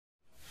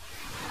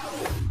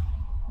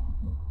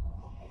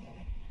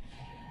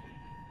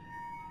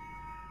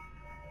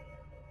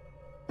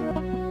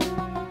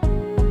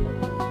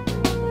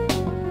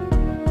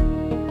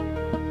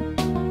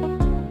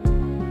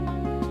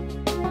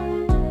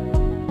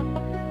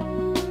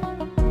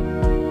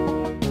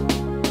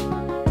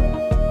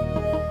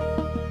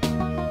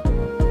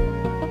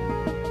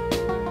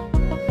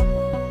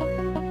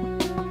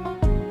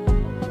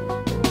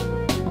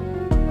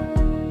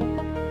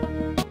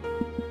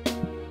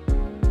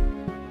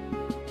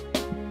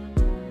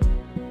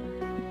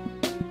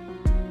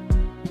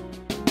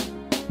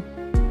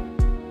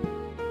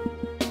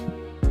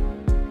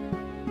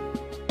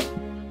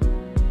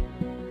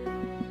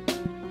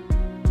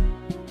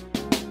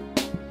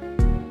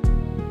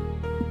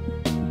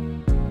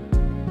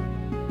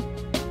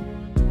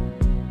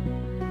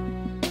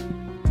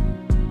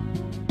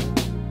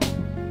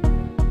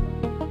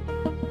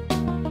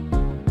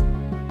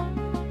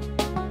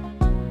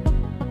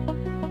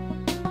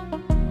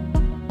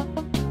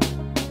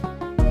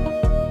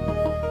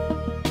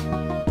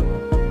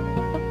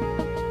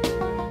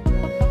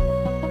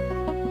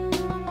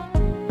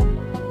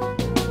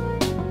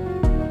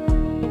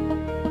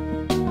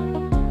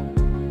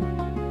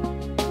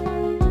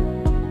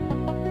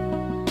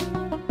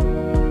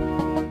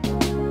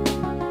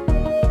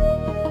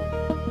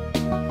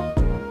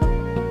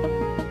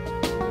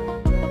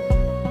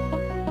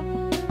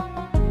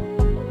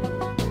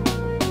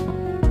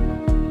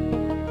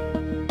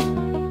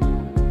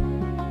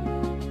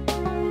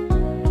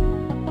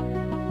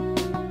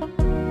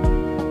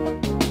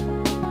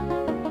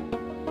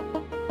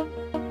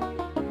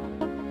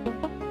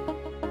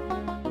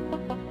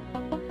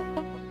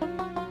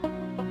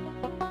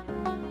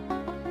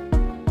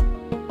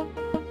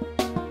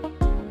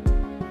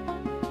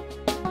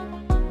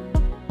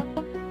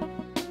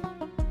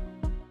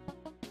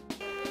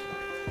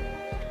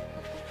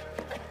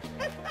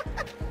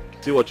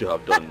See what you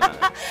have done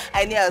now.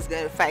 I knew I was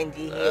going to find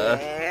you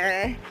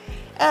here.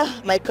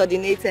 My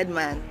coordinated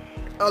man.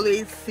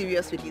 Always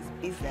serious with his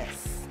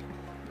business.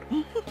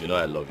 You know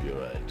I love you,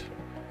 right?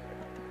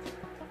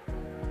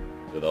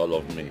 With all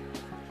of me.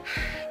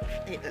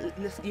 Hey,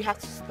 listen, you have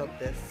to stop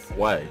this.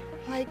 Why?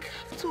 Like,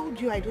 I've told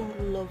you I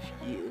don't love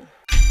you.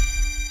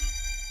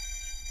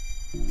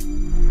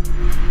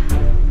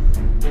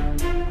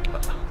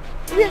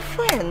 We're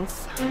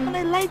friends, and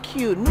I like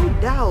you, no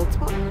doubt.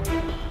 But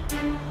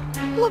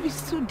love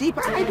is too deep.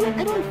 I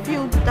don't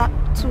feel that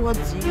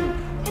towards you.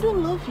 I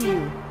don't love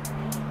you.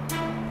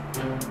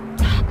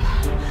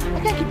 I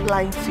can't keep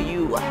lying to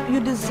you. You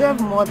deserve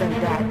more than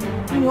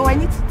that. You know, I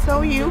need to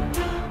tell you.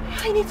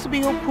 I need to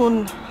be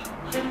open.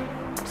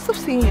 Stop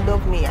saying you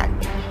love me. I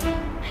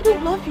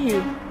don't love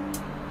you.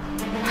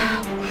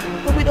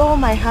 But with all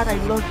my heart, I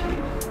love you.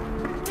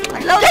 I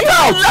love you.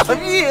 I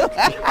love you.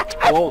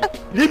 Oh,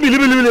 leave me.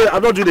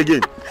 I'm not doing it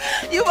again.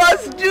 You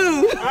must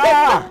do.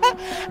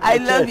 I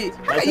love you.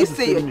 How can you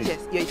say your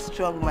chest? You're a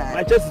strong man.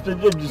 My chest is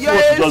pain. You're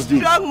a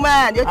strong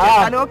man. Your chest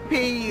cannot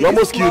pay you. You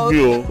almost killed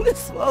me, oh. This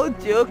small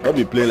joke. Don't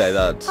be playing like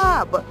that.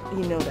 But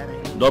you know that I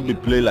love you. Don't be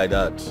playing like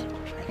that.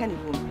 I can't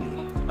even play.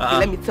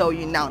 Let me tell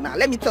you now.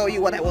 Let me tell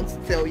you what I want to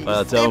tell you.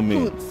 Tell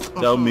me.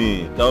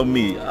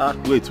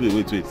 Wait.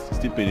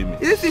 Still paying me.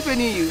 Is it still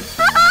paying you?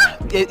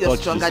 You're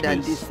stronger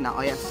than this now.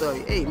 Oh yeah,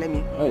 sorry. Hey, let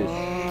me.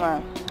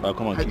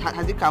 Come on.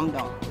 Has it calmed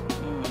down?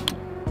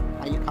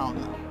 Are you calm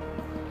now?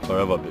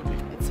 Forever, baby.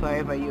 It's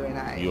forever, you and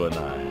I. You and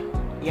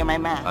I. You're my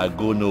man. I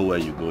go nowhere,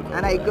 you go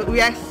nowhere. And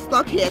we are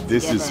stuck here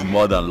This together. is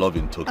more than love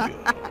in Tokyo.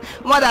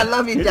 More than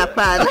love in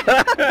Japan.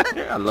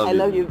 I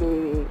love you,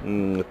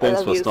 baby.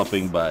 Thanks for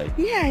stopping by.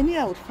 Yeah, I knew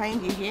I would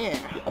find you here.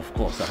 Yeah, of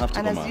course, I have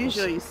to come out. And as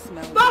usual, you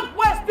smell. Stop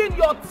wasting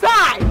your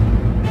time!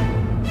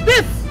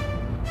 This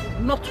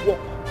will not work.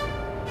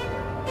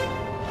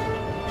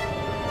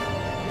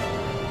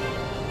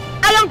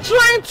 I am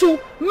trying to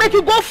make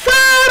you go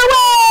far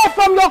away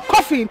from your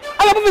coffin.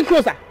 I am moving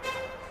closer.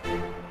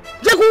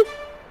 Jeku,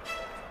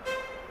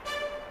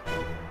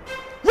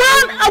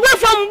 run away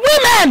from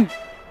women!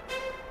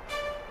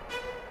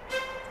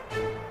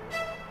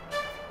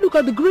 Look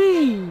at the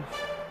grave.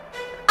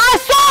 I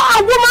saw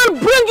a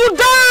woman bring you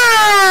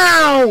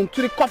down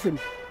to the coffin.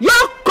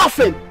 Your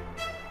coffin.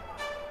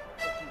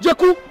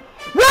 Jeku,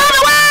 run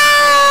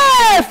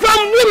away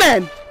from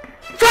women.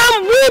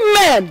 From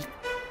women.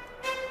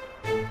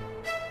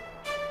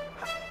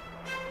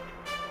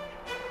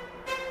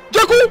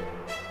 Jeku,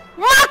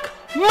 mark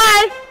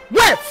my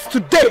words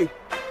today.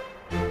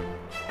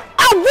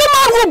 A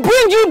woman will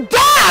bring you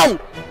down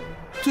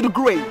to the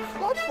grave.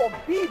 God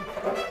forbid.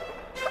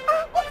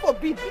 God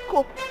forbid,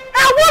 Etiko.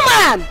 A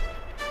woman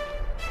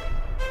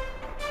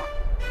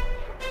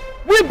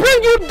will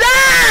bring you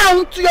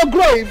down to your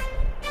grave,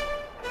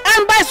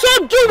 and by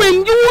so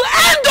doing, you will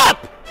end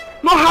up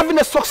not having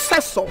a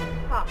successor.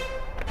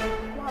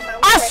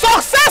 A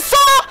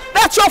successor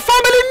that your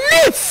family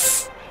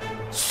needs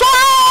so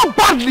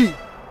badly.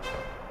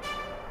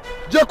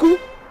 Jeku,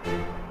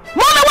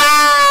 run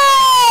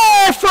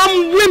away from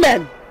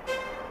women.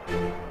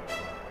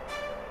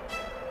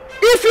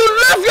 If you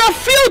love your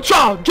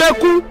future,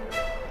 Jeku,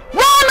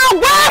 run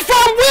away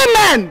from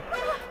women.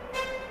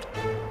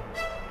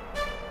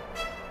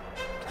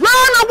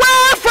 Run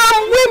away from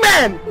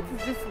women. What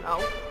is this now?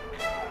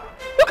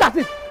 Look at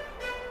it.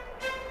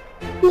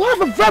 You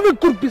have a very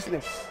good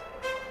business.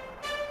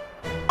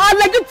 A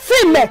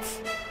legitimate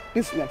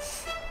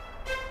business.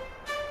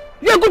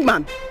 You're a good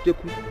man,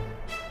 Jeku.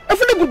 A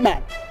really good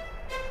man.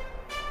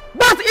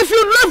 But if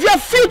you love your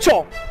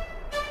future,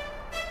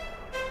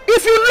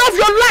 if you love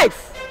your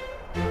life,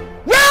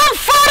 run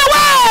far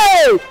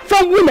away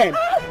from women.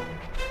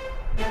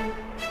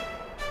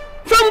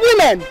 From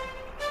women.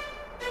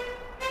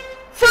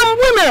 From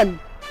women.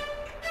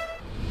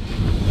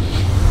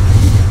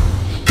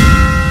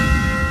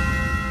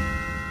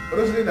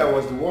 Honestly, I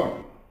was the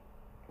one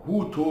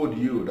who told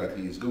you that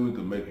he is going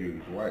to make you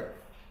his wife.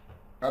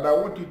 And I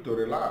want you to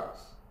relax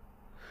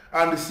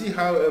and see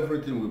how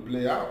everything will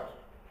play out.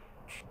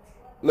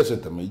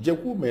 Listen to me,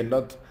 Jeku may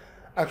not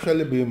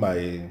actually be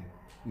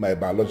my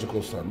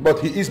biological son, but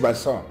he is my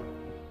son.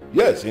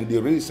 Yes, in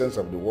the real sense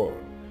of the word,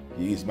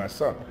 he is my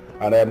son.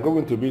 And I am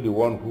going to be the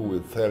one who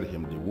will tell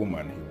him the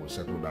woman he will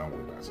settle down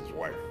with as his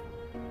wife.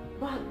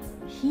 But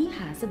he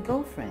has a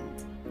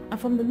girlfriend. And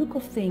from the look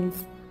of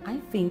things, I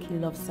think he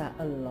loves her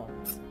a lot.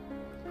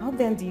 How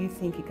then do you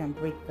think you can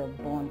break the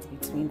bond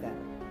between them?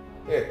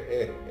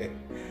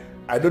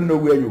 I don't know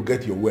where you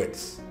get your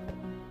words.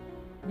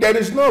 There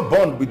is no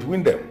bond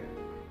between them.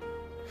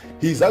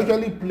 He's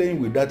actually playing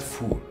with that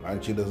fool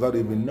and she does not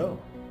even know.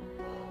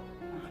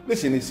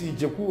 Listen, you see,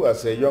 Jeku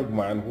as a young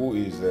man who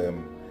is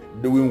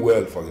doing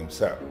well for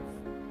himself.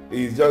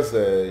 He's just,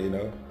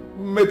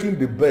 making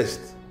the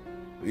best,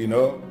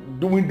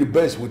 doing the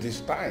best with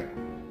his time.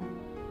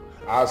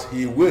 As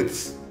he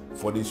waits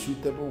for the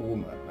suitable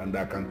woman, and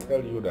I can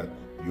tell you that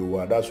you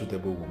are that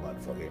suitable woman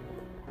for him.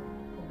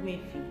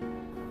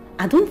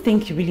 I don't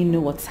think you really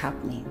know what's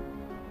happening.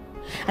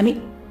 I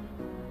mean,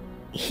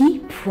 he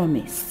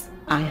promised,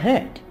 I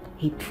heard,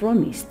 he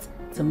promised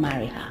to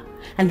marry her.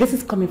 And this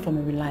is coming from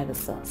a reliable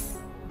source.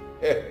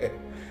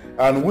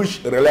 And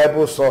which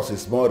reliable source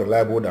is more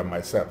reliable than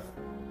myself?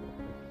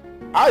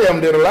 I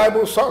am the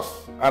reliable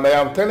source, and I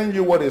am telling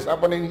you what is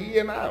happening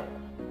here now.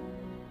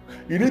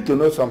 You need to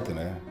know something,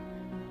 eh?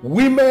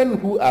 Women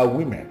who are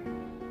women,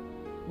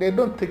 they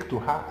don't take to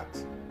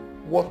heart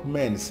what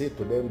men say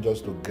to them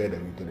just to get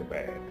them into the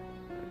bed.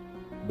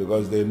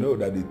 Because they know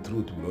that the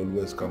truth will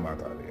always come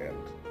out at the end.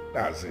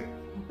 That's it.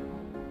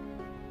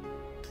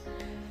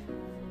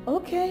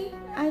 Okay,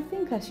 I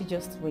think I should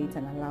just wait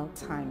and allow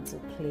time to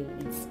play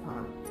its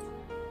part.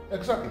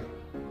 Exactly.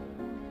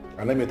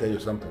 And let me tell you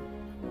something.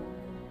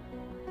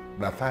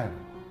 That time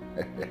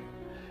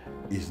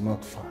is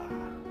not far.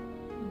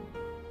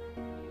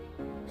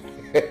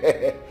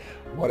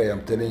 What I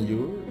am telling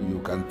you, you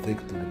can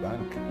take to the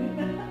bank.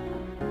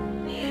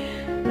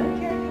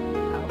 Okay.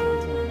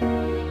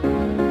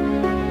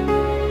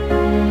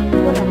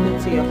 What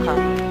happened to your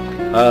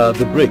car?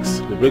 The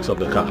brakes of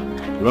the car.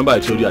 Remember I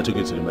told you I took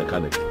it to the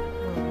mechanic.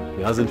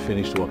 He hasn't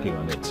finished working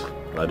on it.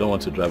 I don't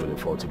want to drive with a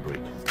faulty brake.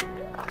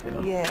 You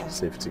know, yeah.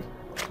 Safety.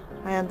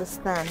 I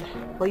understand,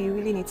 but you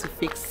really need to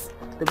fix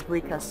the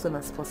brake as soon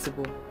as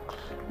possible.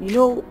 You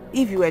know,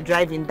 if you were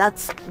driving,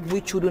 that's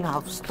which wouldn't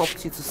have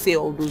stopped you to say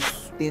all those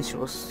things she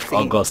was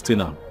saying.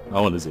 Augustina,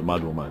 that one is a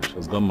mad woman. She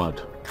has gone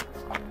mad.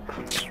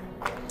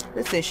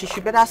 Listen, she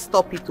should better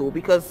stop it though,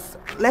 because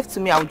left to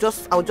me, I'll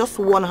just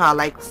warn her,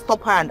 like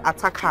stop her and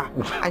attack her,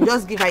 and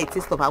just give her a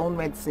taste of her own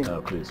medicine.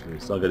 Please,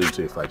 don't get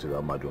into a fight with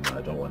that mad woman.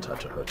 I don't want her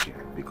to hurt you.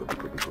 Biko.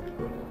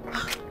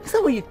 Is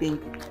that what you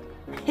think?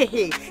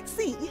 Hey,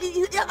 see,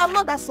 I'm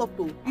not that soft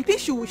though. You think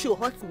she'll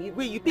hurt me?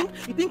 Wait, you think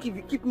if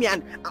you keep me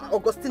and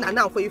Augustina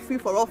now for a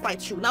free-for-all fight,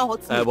 she'll now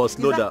hurt me? But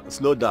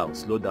slow down.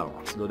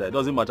 It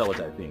doesn't matter what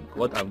I think.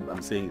 What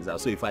I'm saying is that,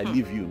 so if I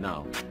leave you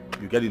now,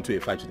 you get into a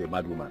fight with a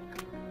mad woman.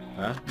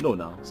 Huh? No,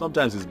 now.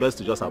 Sometimes it's best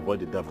to just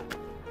avoid the devil.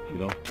 You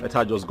know, let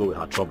her just go with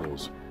her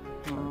troubles.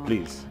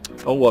 Please,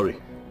 don't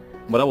worry.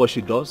 No matter what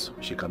she does,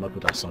 she cannot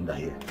put her son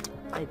here.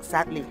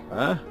 Exactly.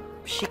 Huh?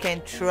 She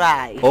can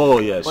try. Oh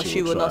yes, but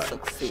she will not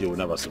succeed. She will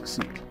never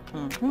succeed.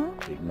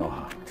 Ignore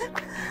her.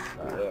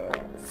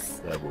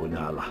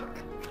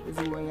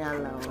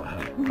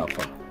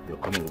 Papa, you're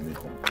coming with me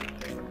home.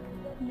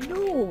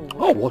 No.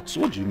 Oh, what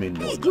do you mean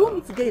no? Do you want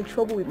me to get in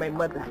trouble with my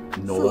mother?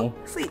 No.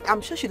 So, see,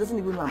 I'm sure she doesn't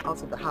even know I'm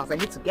out of the house. I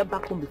need to get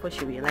back home before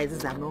she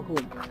realizes I'm not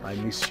home. I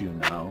miss you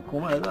now.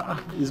 Come on,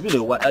 it's been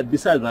a while.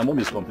 Besides, my mom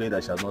is complaining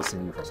that she has not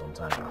seen you for some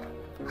time.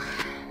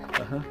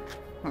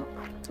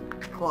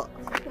 But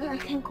I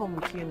can't come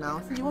with you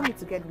now. So you want me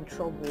to get in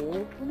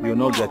trouble? You'll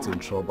not get in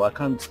trouble. I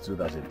can't do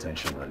that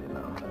intentionally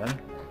now.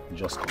 You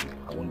just come.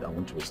 I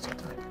won't waste your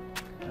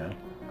time.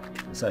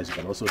 Besides, you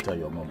can also tell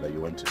your mom that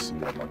you went to see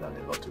your mother and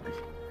a lot to be.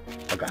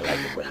 Okay, I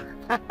like it.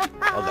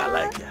 Okay, I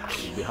like it.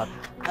 You'll be happy.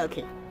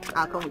 Okay,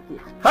 I'll come with you.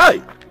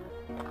 Hi!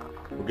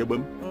 Okay,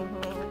 boom.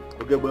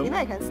 Okay, boom. You know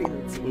I can say no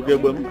to you. Okay,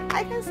 boom.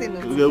 I can say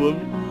no to Okay, you. boom.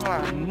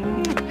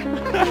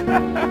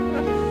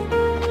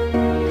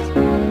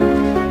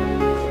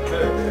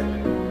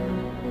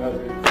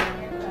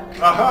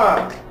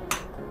 Aha!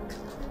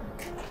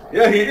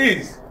 Yeah, he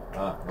is.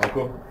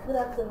 Welcome. Good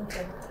afternoon,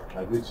 sir.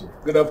 I greet you.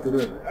 Good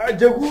afternoon.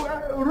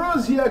 Jagu,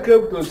 Rose here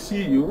came to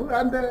see you,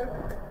 and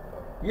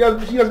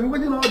she has been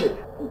waiting all day.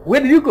 Where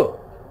did you go?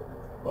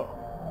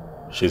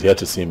 She's here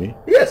to see me?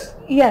 Yes.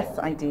 Yes,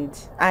 I did.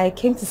 I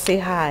came to say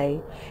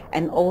hi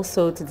and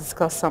also to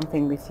discuss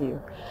something with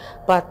you.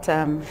 But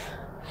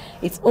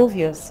it's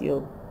obvious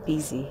you're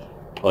busy.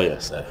 Oh,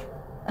 yes, sir.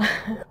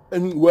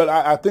 Well,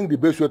 I think the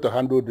best way to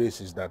handle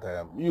this is that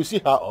you see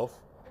her off,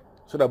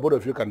 so that both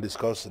of you can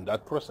discuss in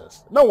that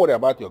process. Don't worry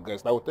about your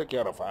guest. I will take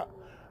care of her.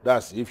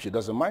 That's if she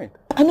doesn't mind.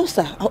 No,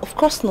 sir. Of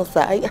course not,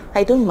 sir.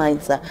 I don't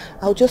mind, sir.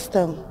 I'll just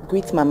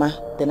greet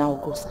Mama, then I'll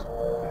go, sir.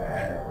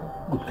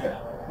 Okay.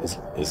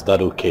 Is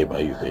that okay by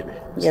you, baby?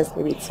 Yes,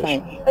 baby, it's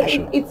fine.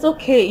 It's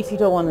okay if you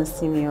don't want to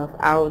see me off.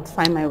 I'll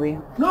find my way.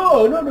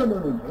 No. You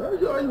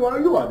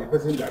are the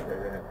person that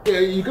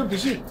you come to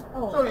see.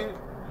 Oh. So,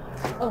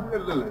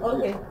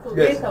 Okay. So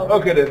yes. later.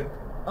 Okay then.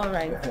 All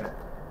right.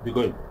 Be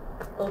going.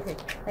 Okay.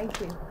 Thank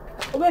you.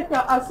 Okay,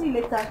 I'll see you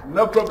later.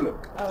 No problem.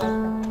 All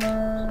right.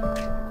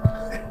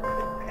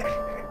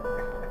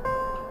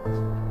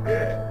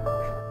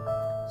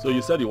 So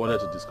you said you wanted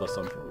to discuss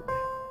something with me?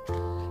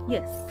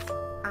 Yes,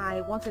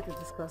 I wanted to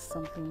discuss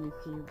something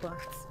with you,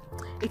 but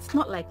it's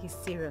not like it's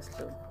serious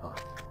though.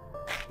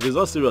 If it's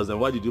not serious, then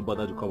why did you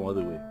bother to come all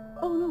the way?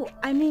 Oh no,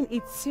 I mean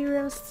it's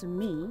serious to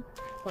me,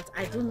 but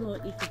I don't know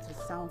if it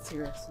will sound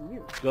serious to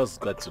you.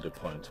 Just get to the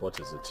point. What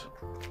is it?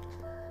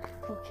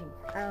 Okay,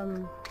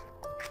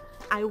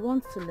 I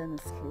want to learn a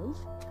skill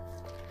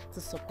to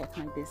support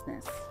my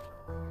business.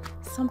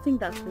 Something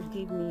that will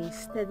give me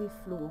steady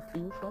flow of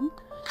income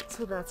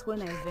so that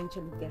when I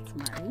eventually get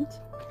married,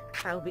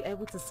 I'll be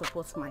able to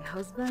support my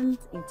husband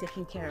in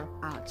taking care of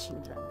our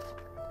children.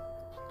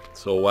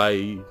 So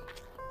why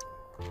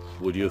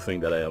would you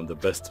think that I am the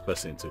best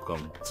person to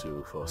come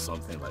to for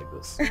something like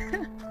this?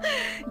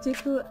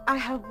 Jeku, I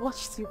have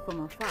watched you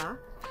from afar.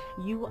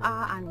 You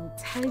are an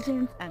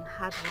intelligent and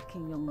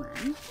hardworking young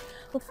man,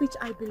 of which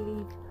I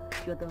believe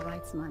you're the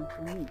right man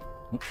for me.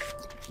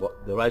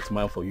 What? The right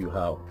man for you?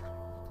 How?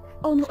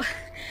 Oh no,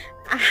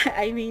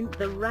 I mean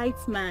the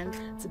right man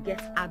to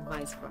get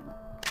advice from.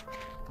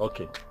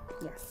 Okay.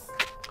 Yes.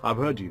 I've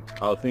heard you.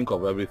 I'll think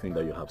of everything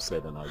that you have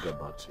said and I'll get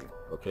back to you.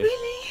 Okay?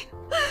 Really?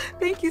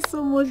 Thank you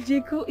so much,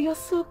 Jeku. You're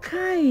so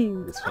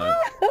kind. It's fine.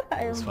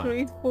 I am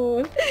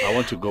grateful. I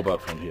want to go back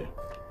from here.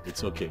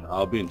 It's okay.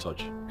 I'll be in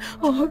touch.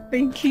 Oh,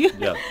 thank you.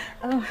 Yeah.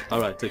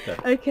 All right. Take care.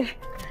 Okay.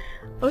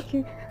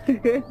 Okay.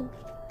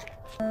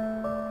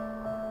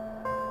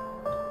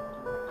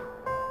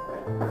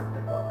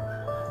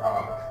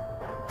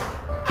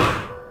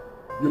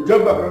 You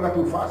jumped back rather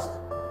too fast.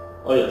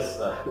 Oh yes.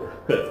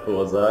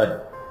 Was I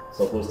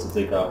supposed to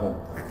take her home?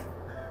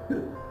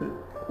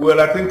 Well,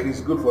 I think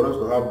it's good for us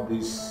to have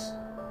this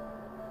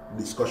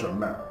discussion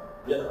now.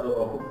 Yeah.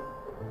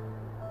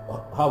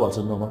 How about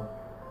it, Mama?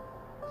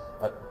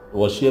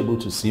 Was she able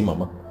to see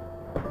Mama?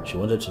 She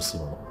wanted to see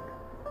Mama.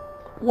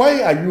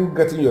 Why are you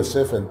getting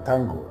yourself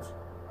entangled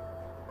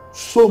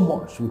so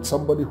much with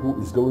somebody who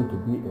is going to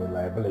be a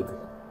liability?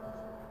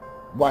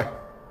 Why?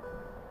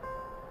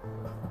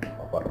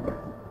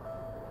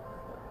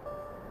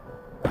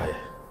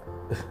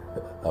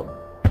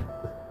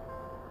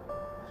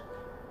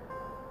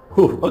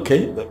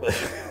 Okay.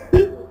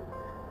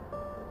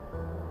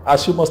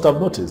 As you must have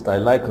noticed, I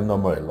like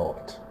Norma a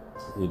lot.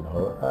 You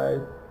know,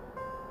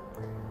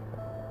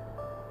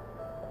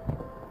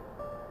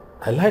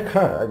 I like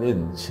her. I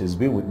mean, she's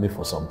been with me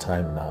for some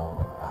time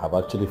now. I have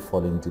actually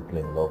fallen deeply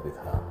in love with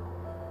her.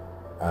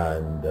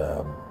 And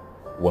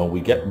when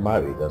we get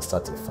married and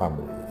start a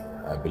family,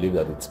 I believe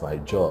that it's my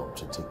job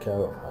to take care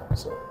of her.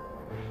 So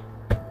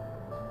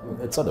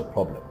it's not a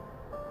problem.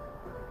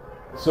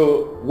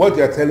 So what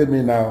you're telling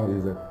me now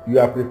is that you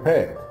are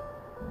prepared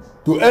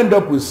to end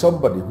up with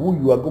somebody who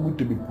you are going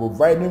to be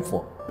providing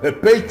for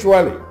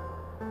perpetually.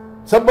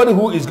 Somebody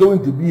who is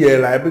going to be a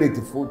liability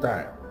full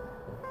time.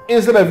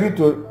 Instead of you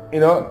to,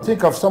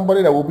 think of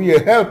somebody that will be a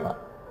helper,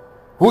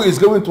 who is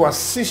going to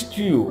assist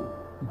you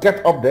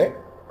get up there.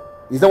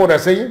 Is that what I'm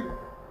saying?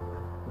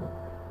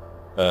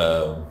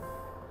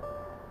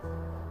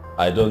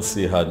 I don't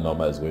see how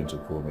Norma is going to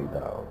pull me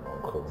down,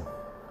 Uncle.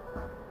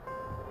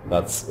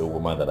 That's a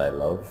woman that I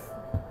love.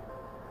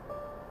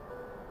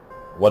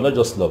 We're not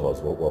just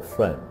lovers, we're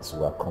friends.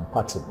 We're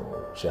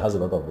compatible. She has a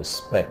lot of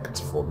respect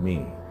for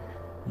me.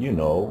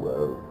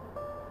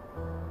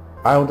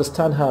 I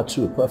understand her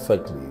too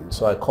perfectly,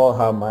 so I call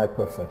her my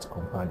perfect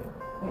companion.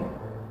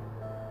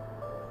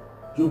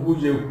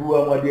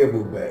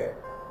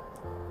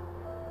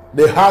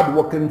 The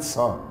hard-working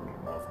son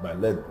of my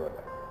late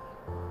brother.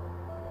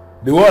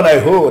 The one I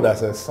hold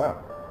as a son.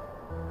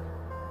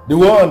 The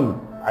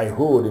one I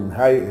hold in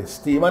high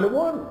esteem, and the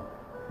one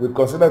we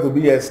consider to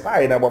be a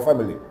star in our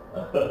family.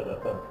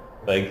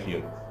 Thank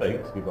you.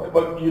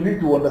 But you need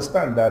to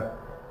understand that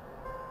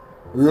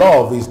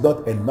love is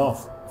not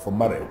enough for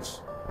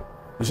marriage.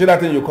 You see that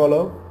thing you call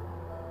love?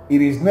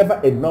 It is never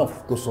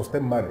enough to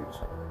sustain marriage.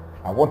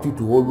 I want you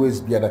to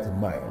always bear that in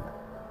mind.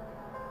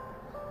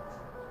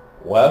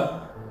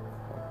 Well,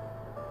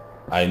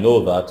 I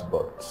know that,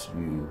 but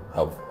you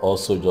have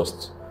also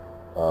just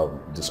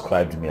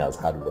described me as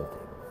hardworking.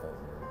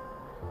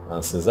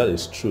 And since that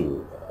is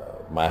true,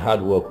 my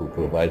hard work will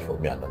provide for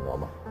me and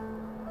Norma.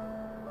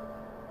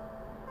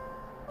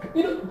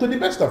 To the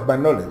best of my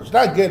knowledge,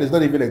 that girl is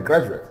not even a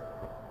graduate.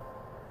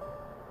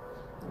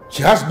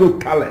 She has no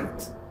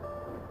talent.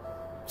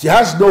 She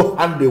has no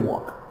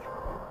handiwork.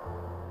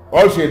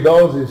 All she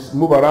does is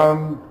move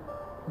around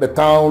the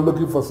town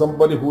looking for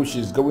somebody who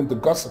she's going to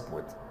gossip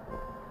with.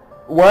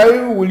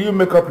 Why will you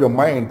make up your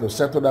mind to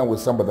settle down with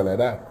somebody like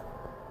that?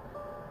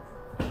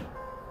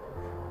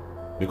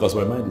 Because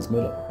my mind is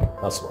made up.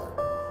 That's why.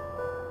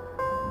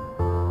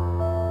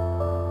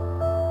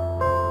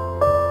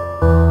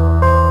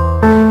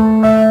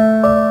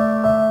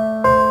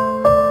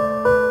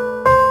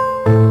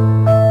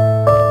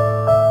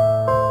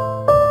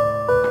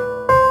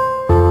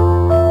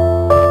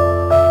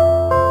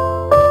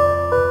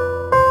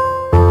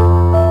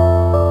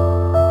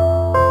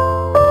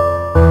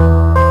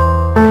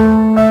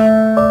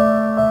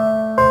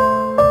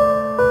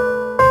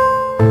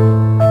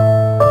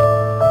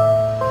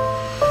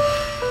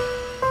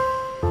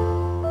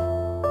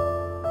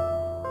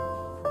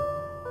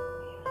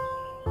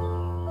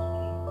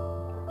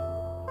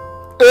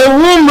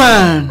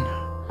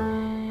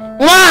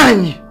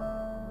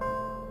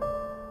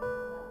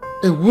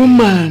 A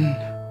woman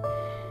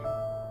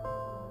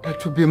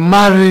that will be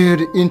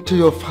married into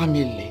your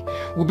family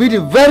will be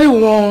the very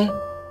one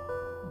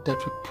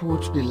that will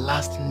put the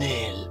last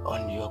nail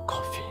on your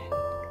coffin.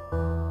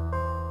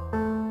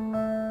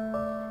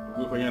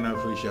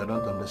 I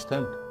don't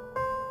understand.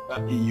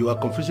 You are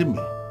confusing me.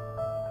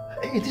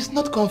 It is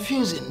not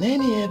confusing,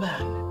 any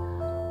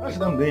Eban. That's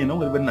what I'm doing.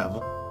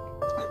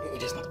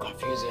 It is not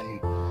confusing.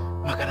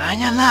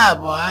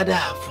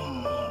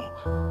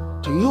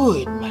 To you,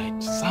 it might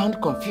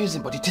sound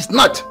confusing, but it is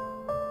not.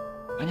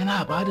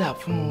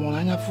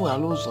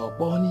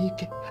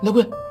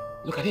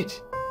 Look at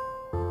it.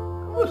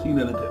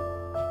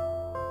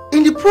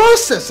 In the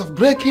process of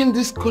breaking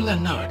this kola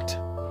nut,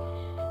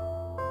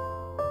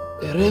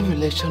 a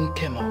revelation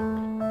came up.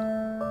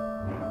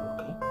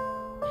 Okay.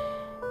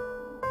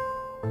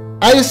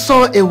 I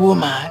saw a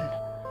woman.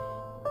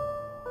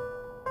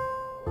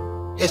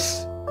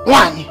 Yes,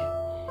 one.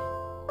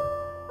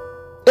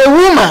 A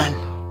woman.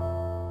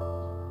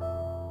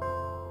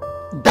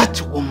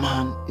 That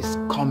woman is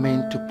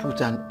coming to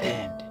put an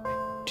end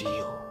to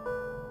you.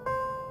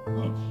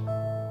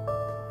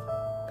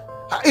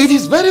 It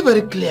is very,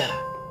 very clear.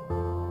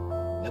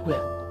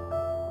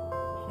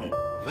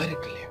 Very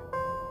clear.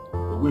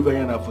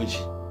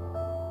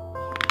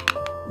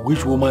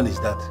 Which woman is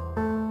that?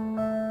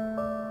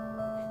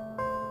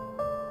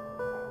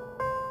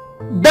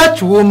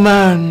 That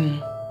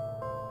woman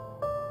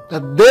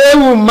that they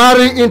will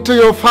marry into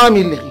your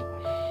family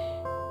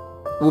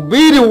will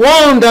be the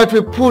one that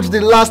will put the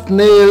last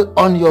nail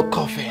on your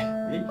coffin.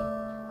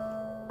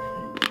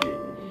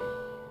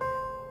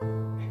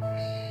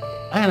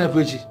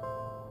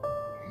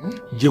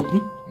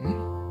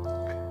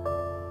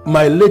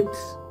 My late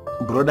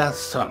brother's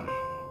son,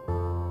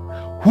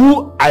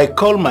 who I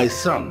call my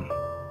son,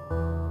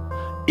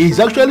 is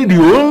actually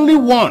the only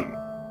one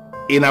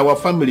in our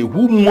family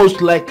who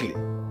most likely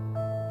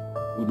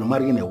will be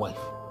marrying a wife.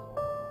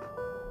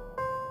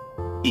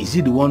 Is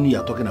he the one you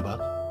are talking about?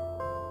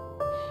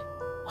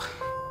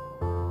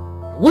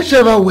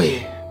 Whichever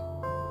way,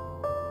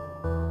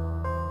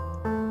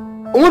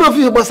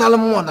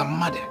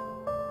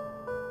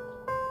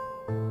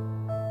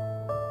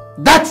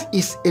 that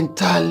is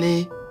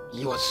entirely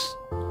yours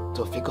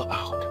to figure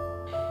out.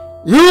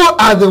 You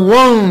are the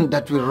one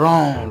that will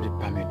run the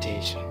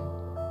permutation.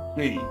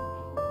 Hey.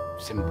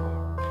 Simple.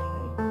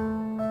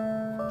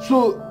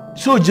 So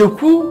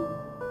Jeku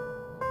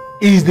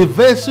is the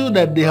vessel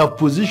that they have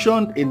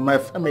positioned in my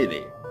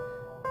family,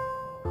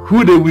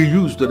 who they will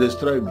use to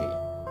destroy me.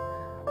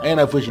 And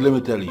unfortunately,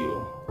 let me tell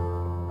you,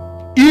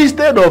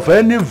 instead of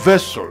any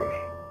vessel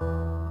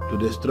to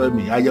destroy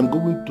me, I am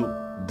going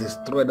to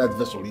destroy that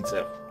vessel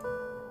itself.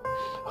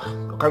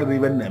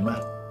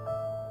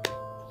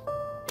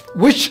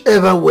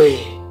 Whichever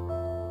way,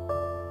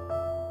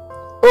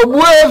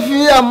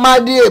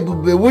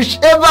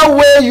 whichever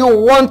way you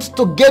want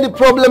to get the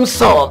problem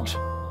solved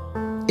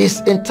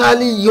is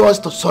entirely yours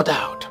to sort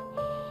out.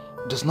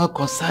 It does not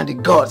concern the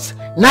gods,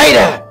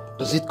 neither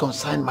does it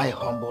concern my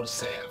humble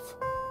self.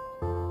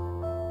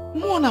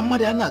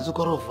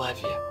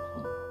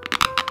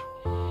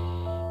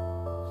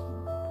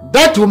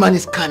 That woman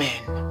is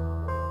coming.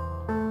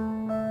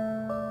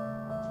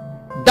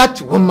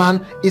 That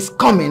woman is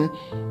coming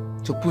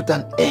to put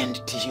an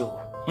end to you.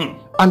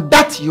 And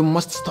that you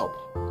must stop.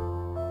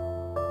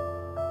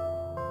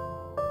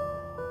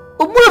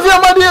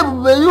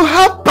 You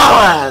have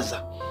powers.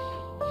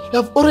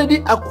 You have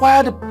already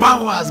acquired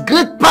powers,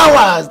 great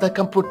powers that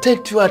can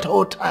protect you at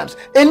all times,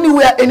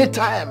 anywhere,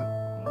 anytime.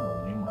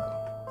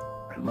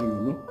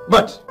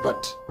 But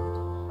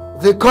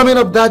the coming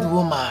of that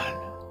woman,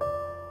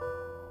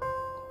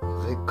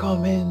 the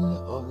coming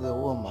of the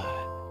woman,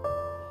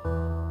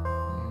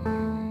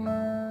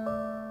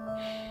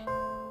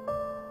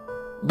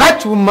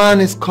 that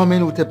woman is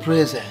coming with a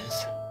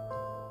presence.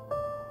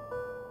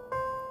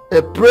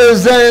 A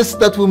presence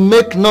that will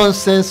make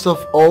nonsense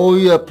of all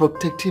your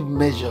protective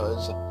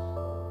measures.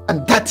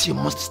 And that you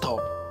must stop.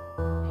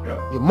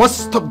 You must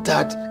stop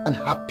that and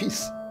have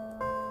peace.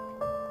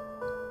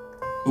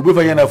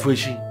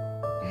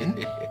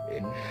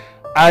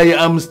 I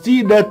am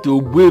still that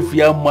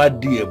Ubefia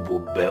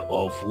Madiebube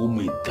of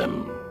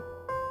Umitem.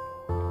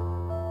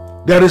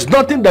 There is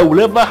nothing that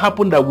will ever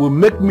happen that will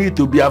make me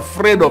to be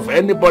afraid of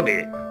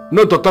anybody.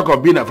 Not to talk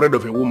of being afraid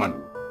of a woman.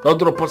 Not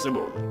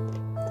possible.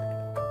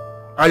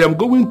 I am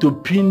going to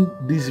pin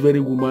this very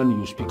woman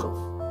you speak of.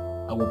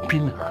 I will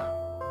pin her.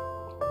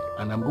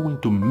 And I'm going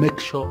to make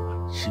sure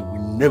she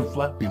will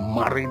never be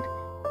married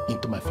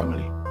into my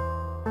family.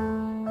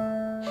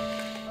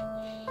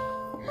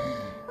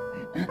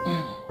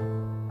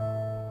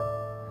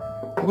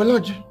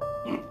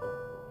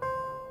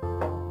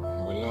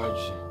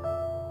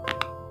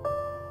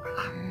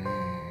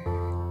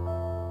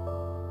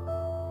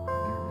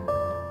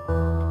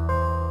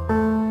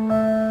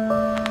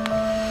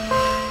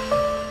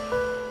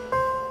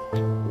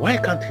 Why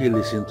can't he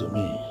listen to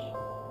me?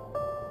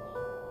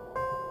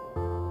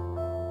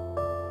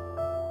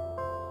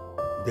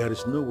 There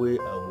is no way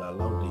I will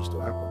allow this to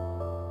happen.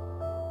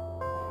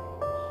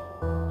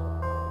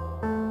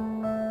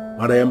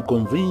 But I am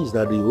convinced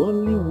that the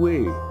only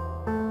way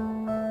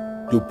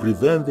to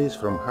prevent this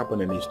from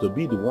happening is to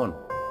be the one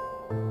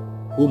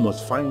who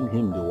must find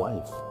him the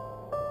wife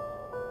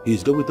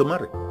he's going to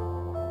marry.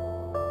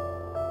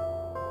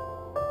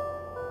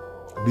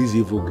 This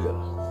evil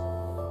girl.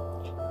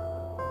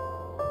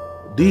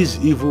 This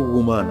evil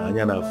woman,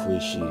 Anyana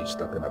Fueshi, is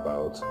talking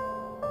about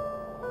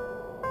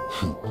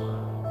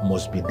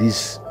must be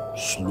this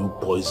slow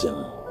poison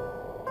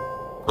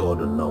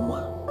called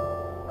Noma.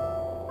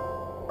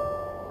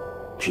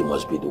 she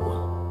must be the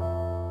one.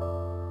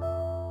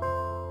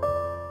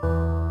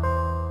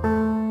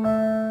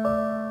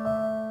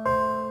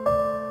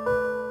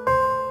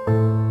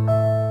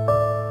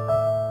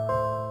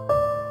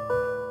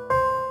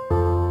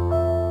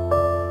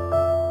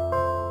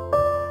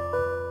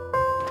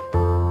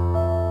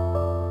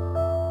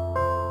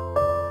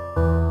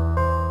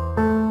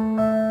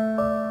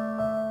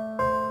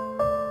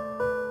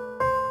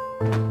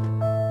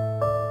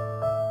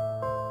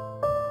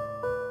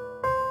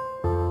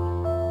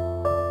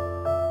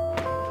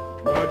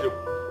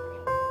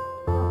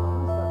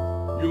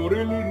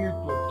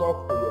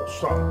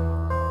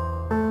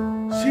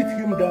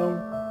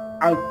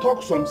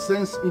 Talk some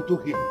sense into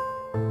him.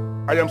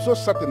 I am so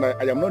certain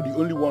I am not the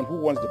only one who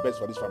wants the best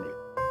for this family.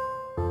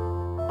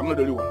 I'm not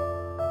the only one.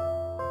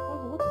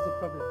 What is the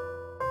problem?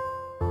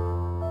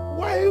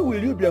 Why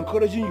will you be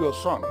encouraging your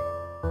son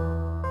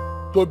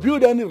to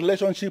build any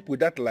relationship with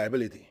that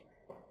liability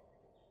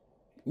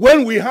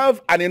when we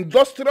have an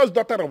industrious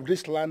daughter of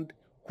this land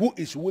who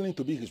is willing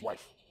to be his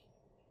wife?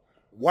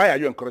 Why are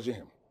you encouraging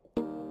him?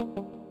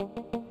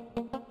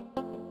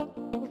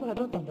 I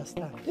don't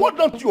understand. What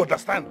don't you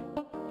understand?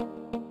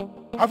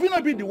 Have you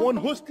not been the one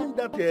hosting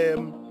that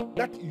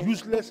that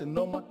useless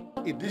Norma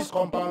in this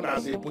compound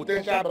as a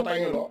potential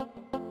daughter-in-law?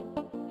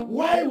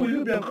 Why will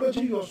you be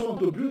encouraging your son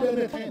to build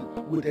anything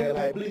with a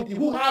liability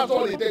who has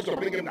all it takes to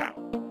bring him down?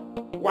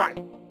 Why?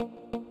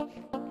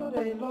 But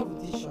they're in love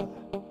with each other.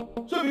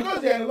 So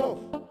because they are in love,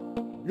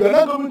 you are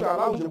not going to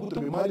allow Jebu to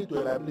be married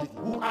to a liability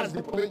who has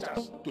the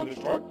potential to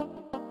destroy?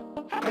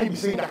 How can you be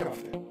saying that kind of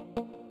thing?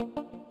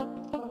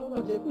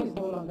 Jebu is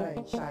no longer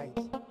a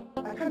child.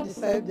 I can't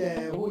decide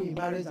who he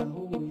marries and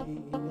who he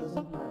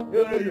doesn't marry.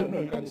 No,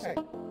 you can decide.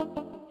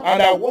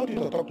 And I want you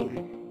to talk to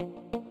him.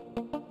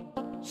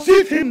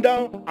 Sit him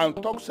down and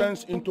talk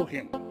sense into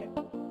him.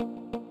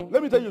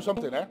 Let me tell you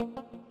something, eh?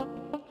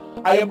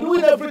 I am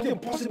doing everything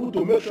possible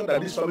to make sure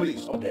that this family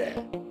is up there.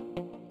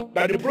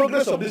 That the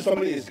progress of this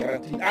family is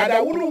guaranteed. And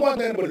I wouldn't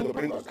want anybody to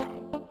bring us down.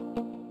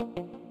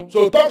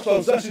 So talk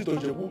some sense into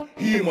Jebu.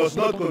 He must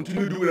not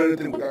continue doing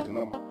anything without a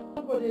number.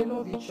 But they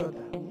love each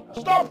other.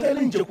 Stop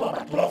telling Jebu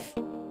about love.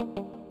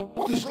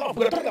 What is love?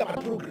 We're talking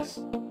about progress.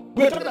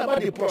 We're talking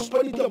about the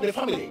prosperity of the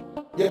family.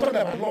 You're talking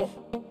about love.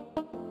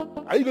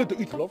 Are you going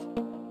to eat love?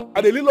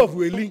 Are the love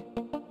will leave?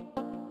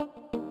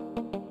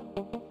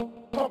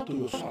 Talk to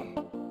your son.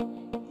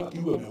 Like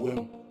you will be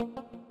well.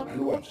 I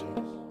know what I'm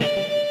saying.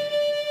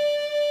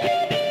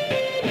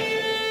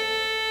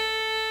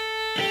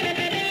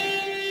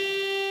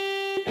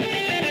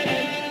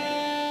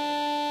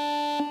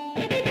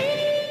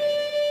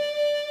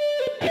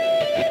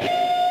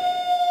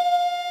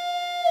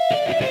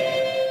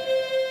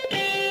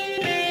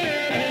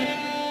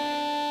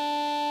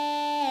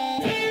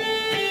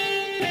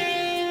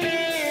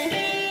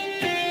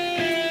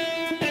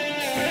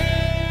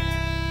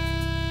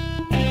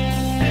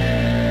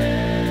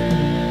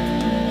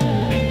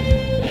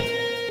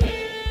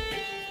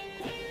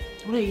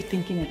 What are you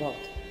thinking about?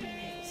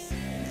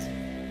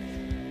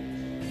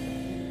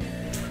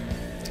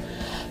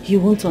 You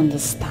won't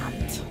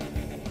understand.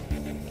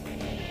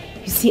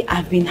 You see,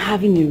 I've been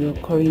having a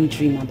recurring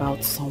dream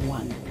about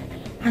someone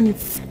and it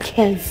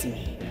scares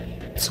me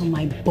to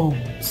my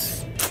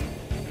bones.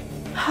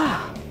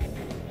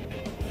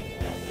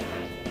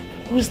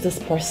 Who's this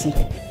person?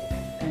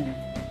 And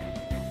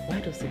why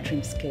does the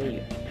dream scare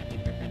you?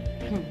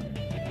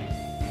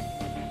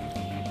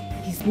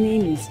 His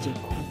name is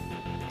Jacob.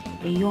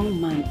 A young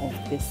man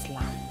of this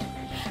land.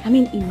 I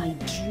mean, in my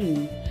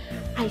dream,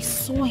 I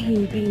saw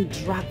him being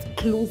dragged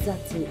closer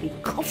to a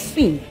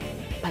coffin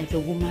by the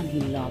woman he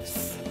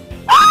loves.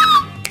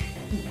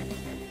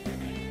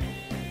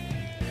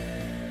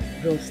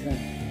 Rosalind,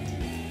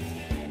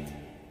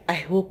 I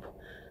hope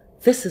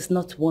this is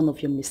not one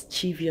of your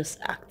mischievous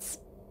acts.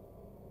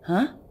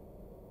 Huh?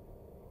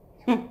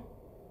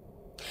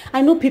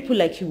 I know people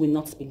like you will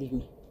not believe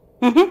me.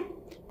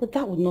 But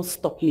that would not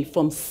stop me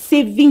from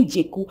saving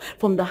Jeku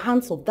from the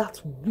hands of that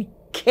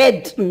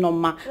wicked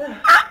Norma.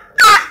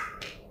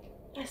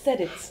 I said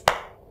it.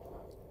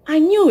 I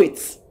knew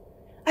it.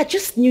 I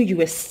just knew you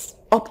were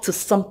up to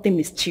something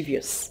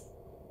mischievous.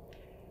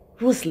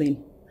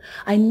 Rosalind,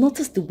 I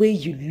noticed the way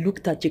you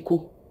looked at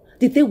Jeku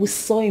the day we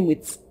saw him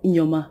with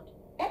Inyoma.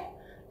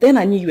 Then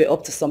I knew you were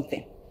up to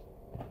something.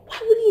 Why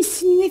would you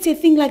insinuate a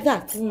thing like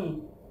that?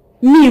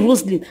 Me,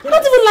 Rosalind. I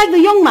don't even like the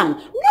young man.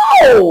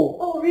 No!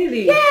 Oh,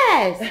 really?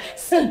 Yes!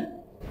 See,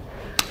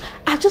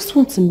 I just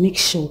want to make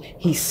sure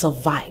he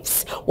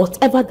survives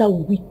whatever that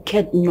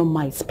wicked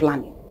Norma is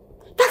planning.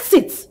 That's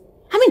it.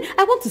 I mean,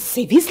 I want to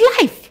save his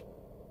life.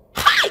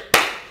 Hi!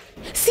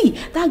 See,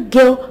 that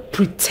girl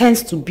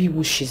pretends to be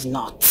who she's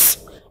not.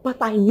 But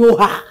I know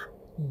her.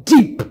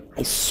 Deep,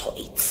 I saw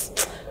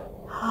it.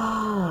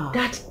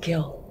 That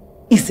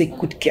girl is a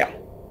good girl.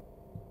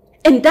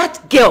 And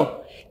that girl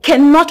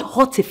cannot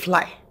hurt a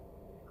fly.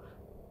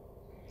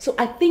 So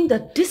I think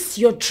that this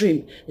your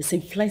dream is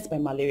influenced by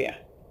malaria.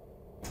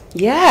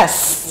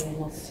 Yes. You're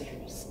not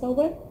serious. But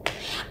well,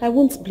 I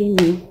won't blame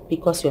you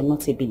because you're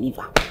not a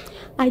believer.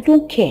 I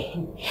don't care.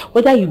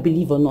 Whether you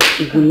believe or not,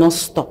 it will not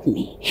stop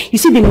me. You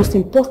see, the most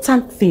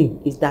important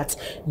thing is that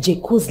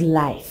Jeko's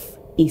life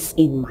is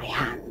in my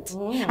hand.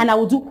 And I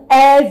will do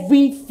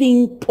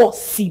everything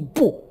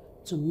possible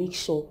to make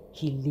sure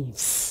he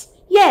lives.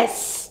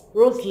 Yes,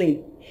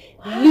 Roslyn,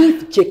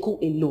 leave Jeko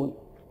alone.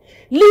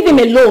 Leave him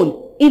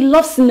alone. He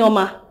loves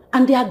Nneoma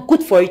and they are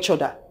good for each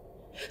other.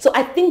 So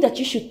I think that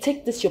you should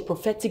take this, your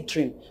prophetic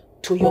dream,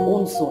 to your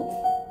own zone.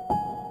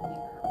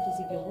 Please,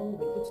 if you're hungry,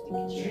 go to the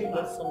kitchen,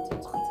 get something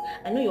to eat.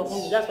 I know you're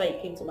hungry, that's why you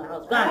came to my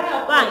house. Go and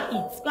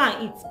eat. Go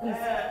and eat,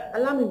 please.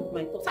 Allow me with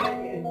my thoughts.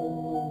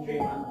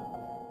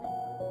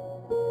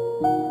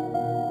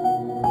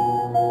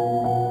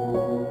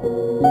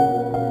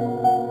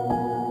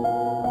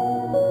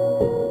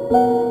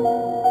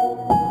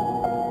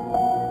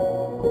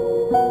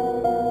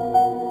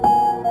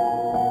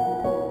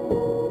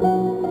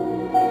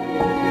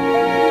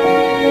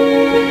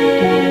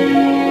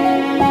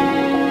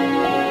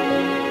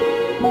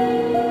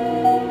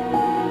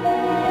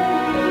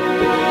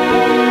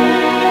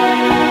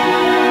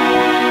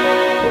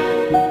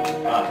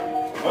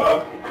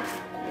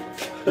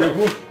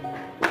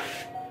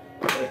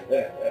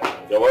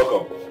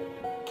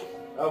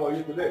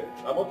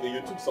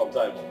 Some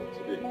time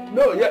today.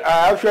 No, yeah,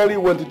 I actually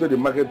went into the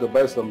market to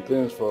buy some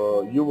things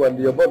for you and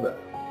your brother.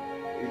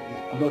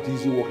 It's not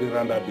easy walking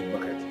around that big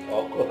market.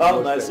 Oh,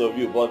 how nice of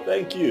you, but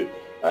thank you.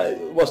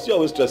 Must you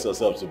always stress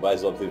yourself to buy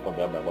something from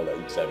my mother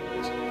each time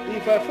you do?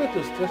 If I fail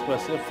to stress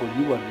myself for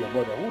you and your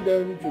mother, who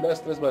then should I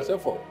stress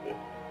myself for?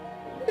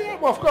 Yeah,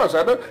 well, of course,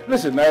 I don't.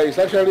 Listen, it's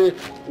actually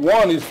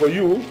one is for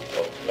you,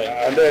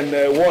 and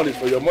then one is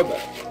for your mother.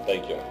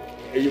 Thank you.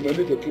 You may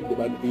need to keep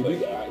them.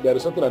 There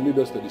is something I need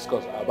us to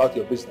discuss about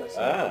your business.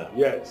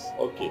 Yes.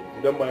 Okay. If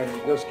you don't mind,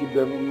 just keep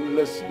them.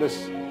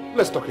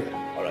 Let's talk here.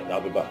 All right, I'll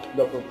be back.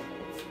 No problem.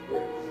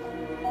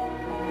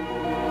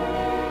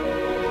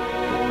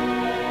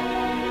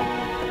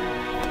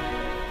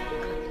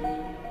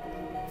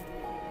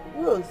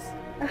 Rose.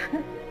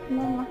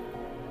 Mama.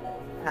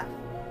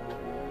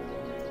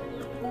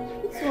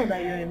 It's all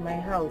that you're in my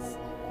house.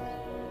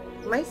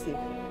 Am I safe?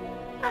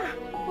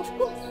 Of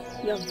course.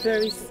 You're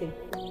very safe.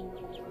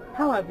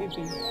 How have you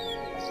been?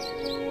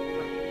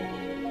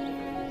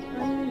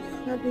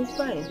 I've been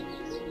fine.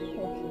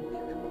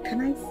 Okay. Can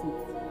I sit?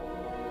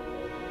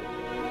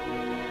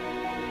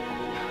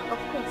 Of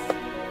course.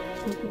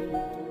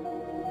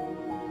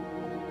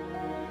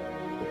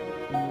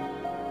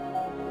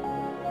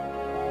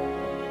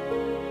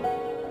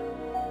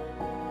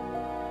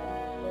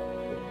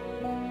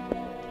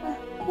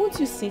 Won't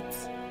you sit?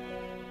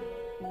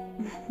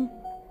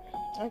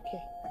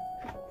 Okay.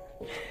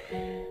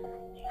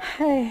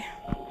 Hey.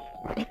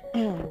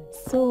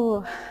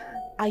 So,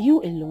 are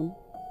you alone?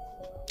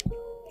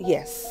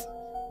 Yes.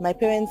 My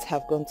parents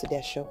have gone to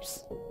their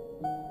shops.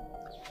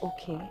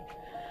 Okay.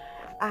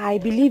 I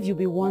believe you'll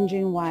be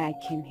wondering why I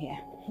came here.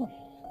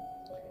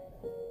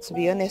 To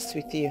be honest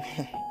with you,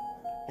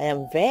 I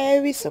am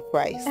very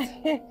surprised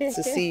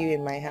to see you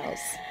in my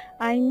house.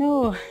 I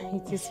know,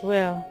 it is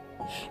well.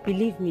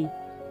 Believe me,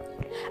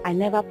 I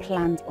never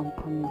planned on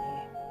coming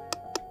here.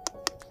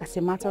 As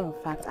a matter of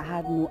fact, I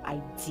had no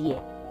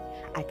idea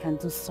I can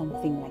do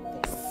something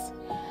like this.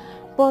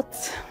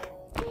 But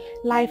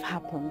life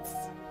happens.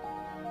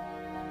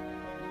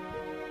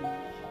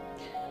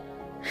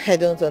 I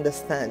don't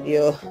understand.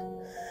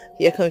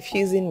 You're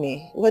confusing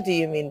me. What do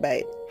you mean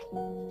by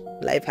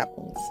life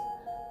happens?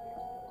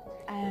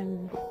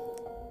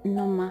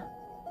 Noma,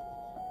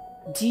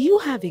 do you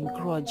have a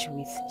grudge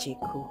with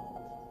Jeko?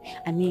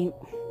 I mean,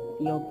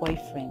 your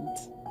boyfriend.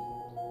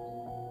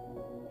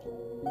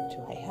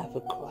 Do I have a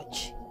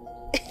grudge?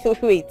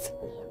 Wait,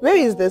 where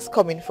is this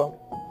coming from?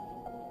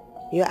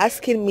 You're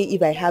asking me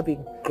if I have a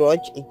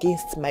grudge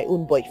against my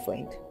own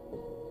boyfriend?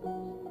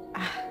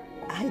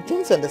 I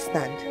don't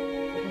understand.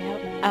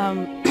 Well,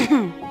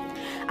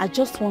 I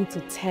just want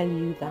to tell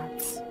you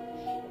that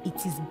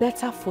it is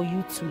better for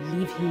you to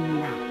leave him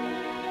now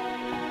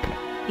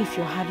if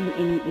you're having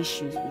any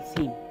issues with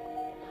him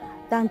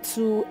than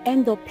to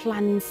end up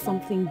planning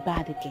something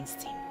bad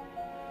against him.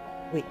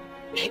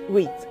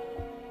 Wait.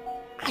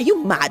 Are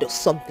you mad or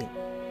something?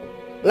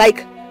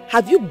 Like,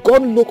 have you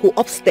gone loco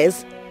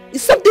upstairs?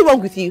 Is something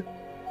wrong with you?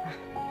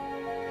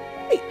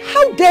 Hey,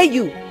 how dare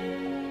you?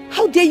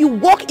 How dare you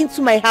walk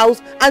into my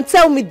house and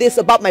tell me this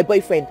about my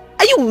boyfriend?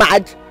 Are you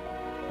mad?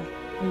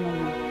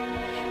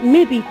 No,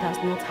 maybe it has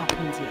not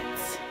happened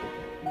yet.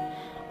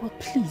 But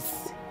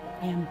please,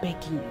 I am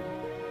begging you.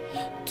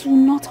 Do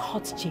not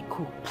hurt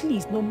Jeko.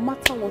 Please, no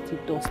matter what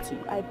it does to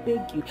you, I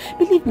beg you.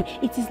 Believe me,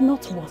 it is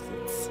not worth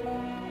it.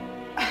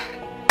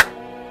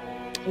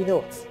 You know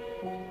what?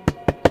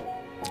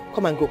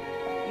 Come and go.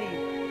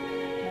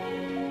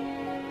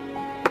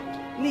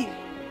 Leave.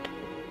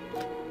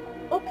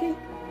 Okay,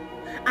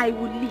 I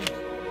will leave.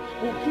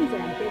 But please, I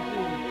am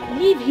begging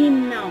you. Leave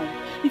him now,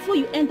 before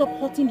you end up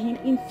hurting him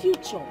in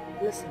future.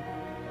 Listen,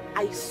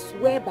 I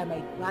swear by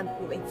my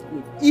grandparents'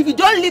 grave, if you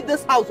don't leave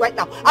this house right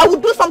now, I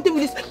will do something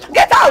with this.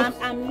 Get out!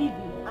 I'm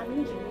leaving. I'm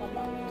leaving,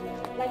 Mama.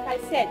 Like I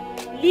said,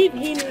 Leave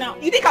him now.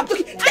 You think I'm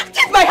talking?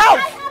 Leave my house!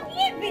 I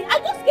am leaving. I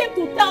just came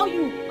to tell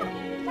you.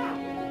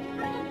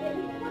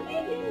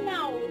 Leave him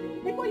now.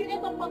 Before you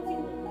end up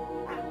hurting me.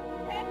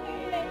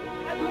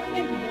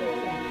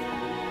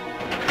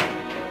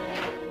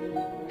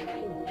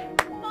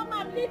 Mama,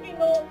 I'm leaving.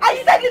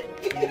 I said it!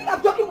 You think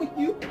I'm talking with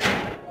you?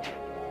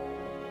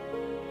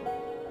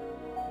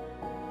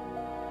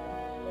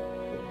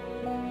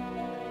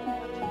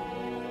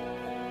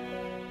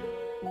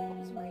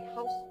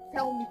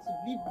 Tell me to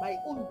leave my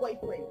own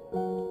boyfriend.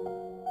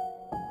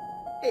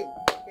 Hey,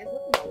 there's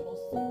nothing I will not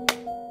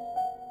see.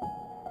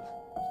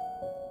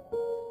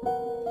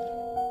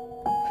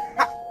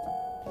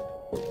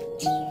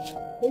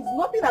 There's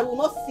nothing I will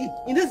not see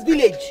in this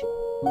village.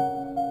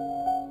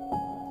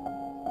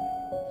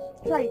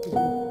 Try it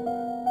again.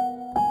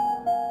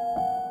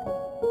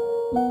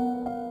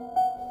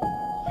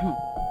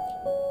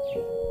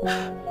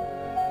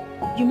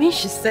 You mean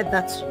she said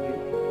that to you?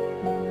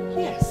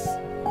 Yes.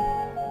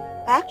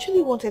 I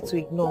actually wanted to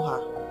ignore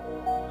her,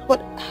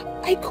 but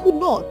I could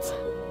not.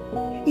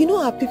 You know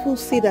how people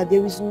say that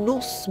there is no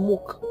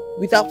smoke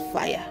without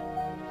fire?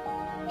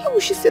 How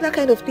would she say that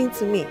kind of thing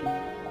to me?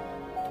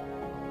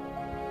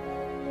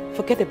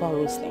 Forget about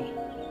Rosalie.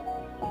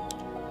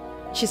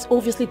 She's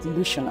obviously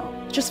delusional.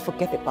 Just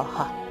forget about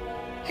her.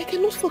 I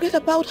cannot forget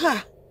about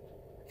her.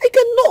 I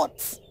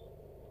cannot.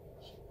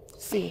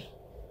 See,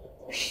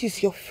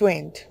 she's your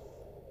friend.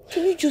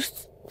 Can you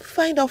just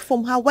find out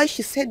from her why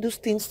she said those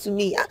things to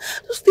me?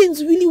 Those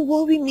things really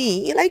worry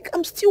me. Like,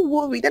 I'm still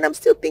worried and I'm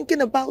still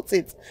thinking about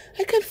it.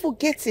 I can't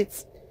forget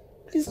it.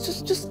 Please,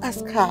 just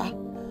ask her.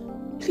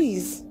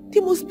 Please.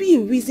 There must be a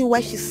reason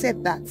why she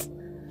said that.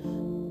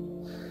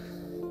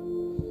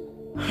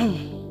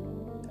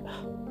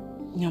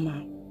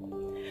 Nyama,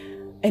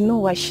 I know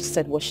why she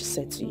said what she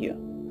said to you.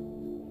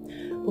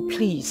 But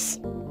please,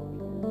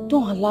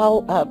 don't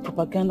allow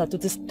propaganda to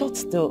distort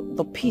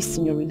the peace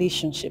in your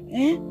relationship.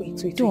 Eh?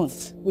 Wait.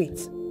 Don't.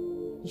 Wait.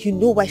 You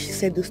know why she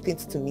said those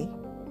things to me?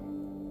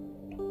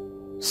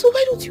 So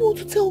why don't you want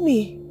to tell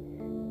me?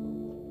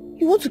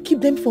 You want to keep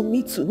them from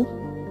me too?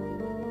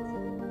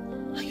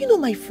 Are you not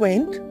my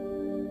friend?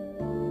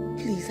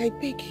 Please, I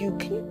beg you,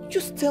 can you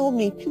just tell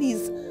me,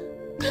 please?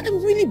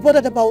 I'm really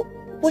bothered about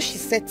what she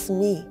said to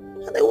me.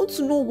 And I want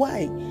to know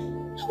why.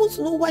 I want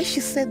to know why she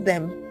said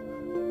them.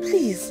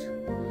 Please.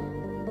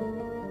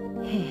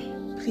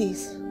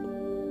 Please.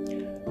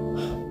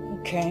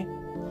 Okay.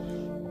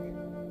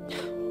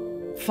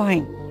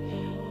 Fine.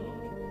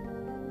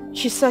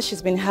 She says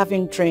she's been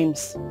having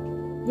dreams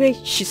where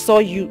she saw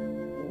you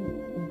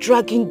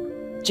dragging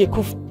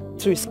Jacob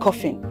to his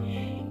coffin.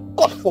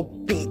 God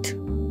forbid.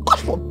 God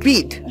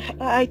forbid.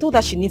 I told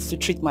her she needs to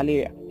treat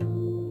malaria.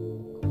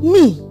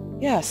 Me?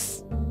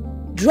 Yes.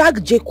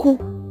 Drag Jeku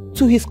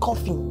to his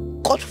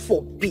coffin. God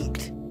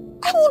forbid.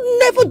 I would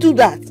never do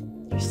that.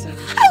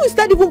 How is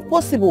that even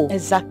possible?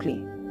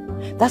 Exactly.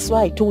 That's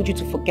why I told you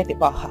to forget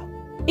about her.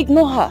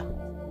 Ignore her.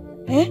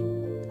 Eh?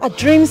 Her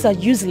dreams are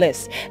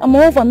useless. And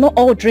moreover, not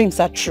all dreams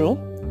are true.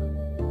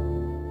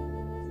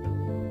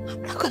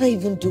 How can I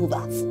even do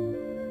that?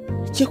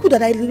 Jeku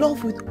that I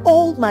love with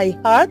all my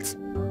heart?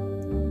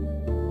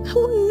 I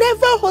will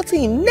never hurt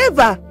him.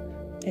 Never.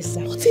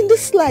 Exactly. Not in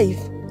this life.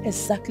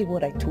 Exactly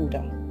what I told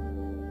her.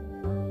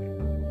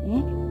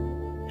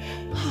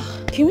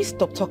 Can we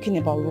stop talking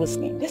about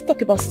Rosalie? Let's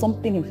talk about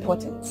something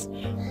important.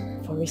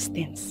 For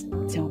instance,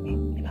 tell me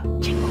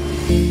about Jacob.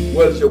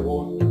 Well,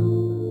 Shebo,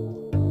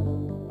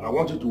 I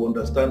want you to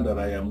understand that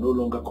I am no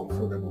longer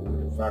comfortable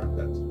with the fact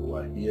that you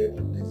are here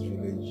in this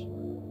village,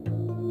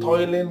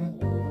 toiling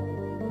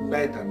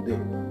night and day,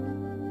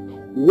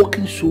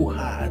 working so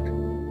hard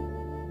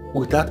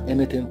without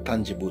anything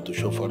tangible to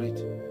show for it.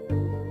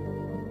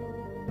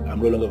 I'm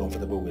no longer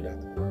comfortable with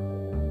that.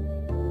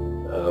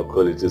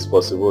 Well, it is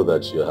possible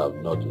that you have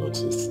not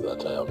noticed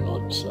that I am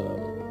not,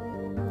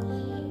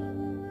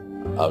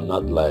 I'm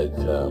not like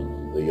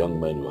the young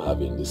men you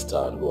have in this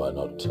town who are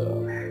not,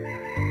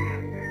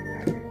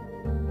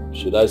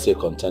 should I say,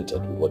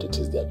 contented with what it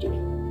is they are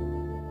doing.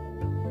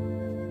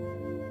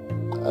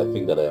 I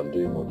think that I am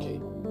doing okay.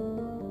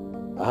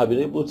 I have been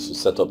able to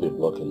set up a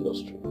block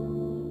industry,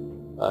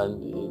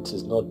 and it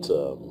is not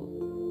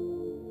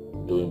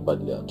doing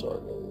badly at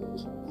all.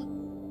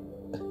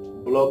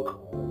 Block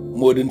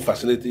molding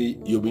facility,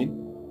 you mean?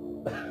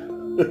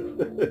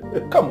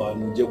 Come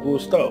on, Jeku,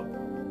 stop.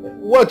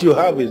 What you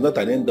have is not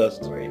an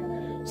industry.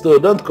 So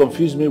don't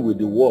confuse me with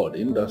the word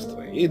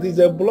industry. It is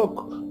a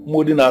block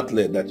molding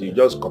outlet that you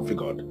just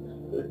configured.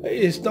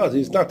 It's not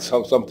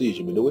something you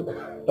should be doing.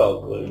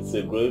 Oh, it's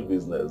a growing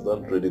business.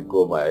 Don't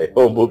ridicule my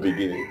humble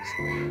beginnings.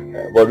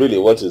 But really,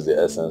 what is the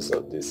essence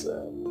of this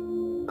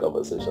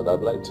conversation?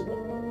 I'd like to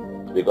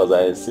know. Because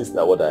I insist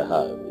that what I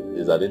have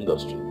is an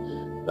industry.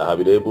 I have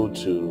been able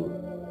to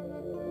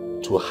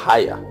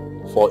hire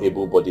 4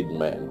 able-bodied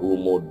men who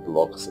mold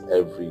blocks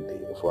every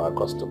day for our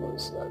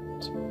customers.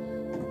 And,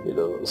 you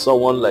know,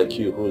 someone like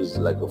you who is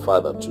like a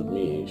father to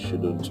me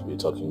shouldn't be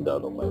talking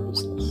down on my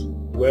business.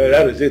 Well,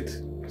 that is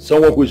it.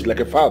 Someone who is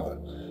like a father.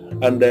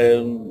 And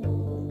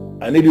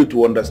I need you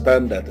to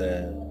understand that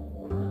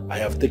I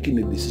have taken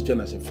a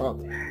decision as a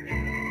father.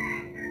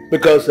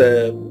 Because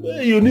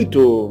you need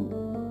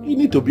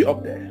to be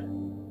up there.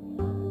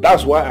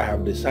 That's why I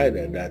have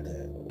decided that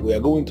we are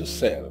going to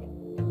sell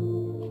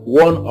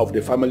one of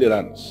the family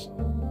lands.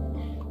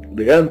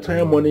 The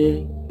entire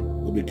money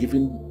will be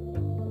given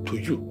to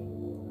you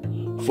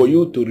for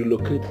you to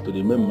relocate to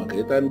the main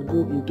market and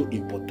go into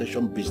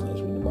importation business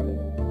with the money.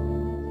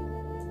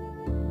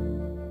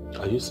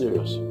 Are you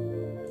serious?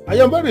 I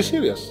am very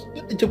serious.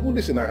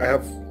 Listen, I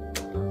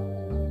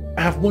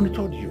have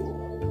monitored you.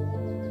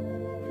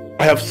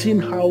 I have seen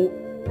how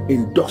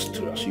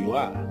industrious you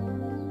are.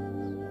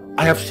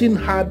 I have seen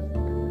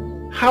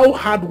how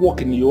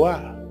hardworking you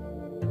are.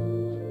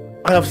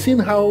 I have seen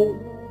how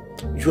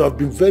you have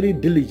been very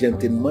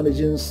diligent in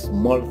managing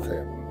small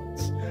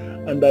things.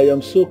 And I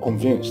am so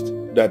convinced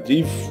that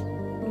if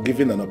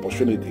given an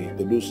opportunity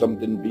to do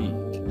something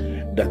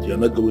big, that you are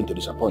not going to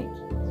disappoint.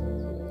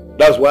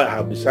 That's why I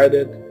have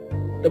decided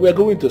that we are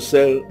going to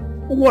sell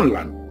one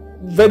land,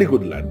 very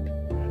good land,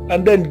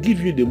 and then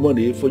give you the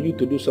money for you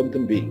to do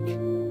something big.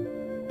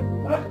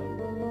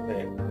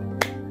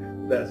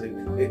 That's it.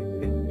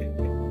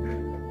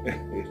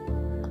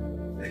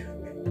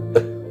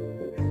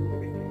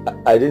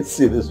 I didn't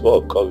see this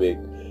one coming.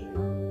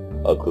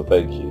 Uncle,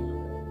 thank you.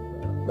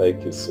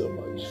 Thank you so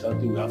much.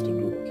 Something we have to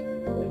do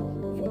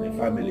for the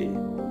family.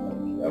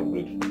 I'm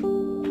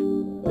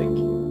grateful. Thank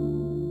you.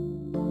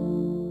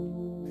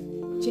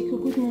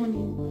 Jacob, good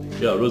morning.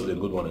 Yeah, Rosalind,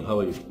 good morning. How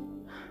are you?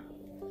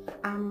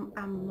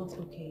 I'm not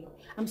okay.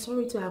 I'm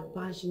sorry to have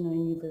barged in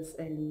on you this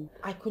early.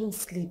 I couldn't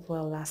sleep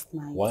well last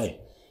night. Why?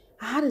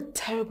 I had a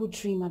terrible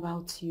dream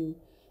about you.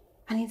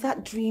 And in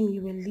that dream,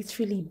 you were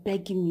literally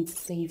begging me to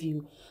save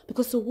you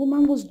because the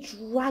woman was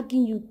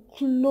dragging you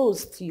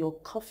close to your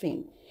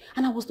coffin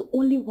and I was the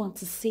only one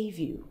to save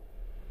you.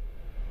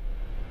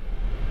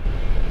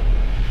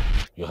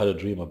 You had a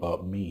dream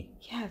about me?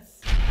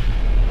 Yes.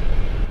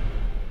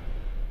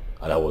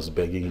 And I was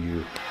begging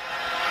you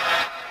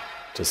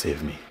to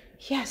save me?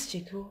 Yes,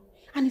 Jacob.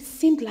 And it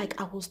seemed like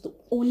I was the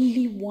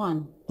only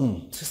one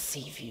to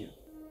save you.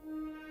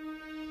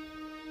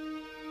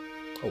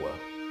 Oh well.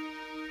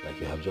 Like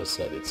you have just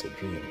said, it's a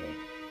dream.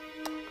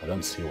 I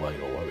don't see why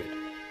you're worried.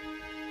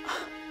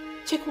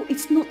 Jacob,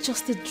 it's not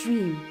just a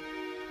dream.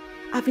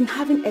 I've been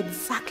having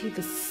exactly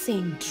the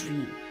same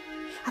dream.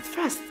 At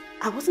first,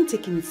 I wasn't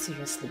taking it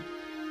seriously.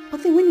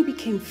 But then when it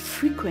became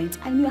frequent,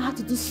 I knew I had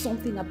to do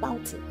something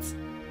about it.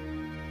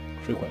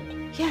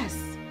 Frequent? Yes.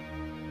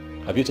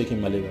 Have you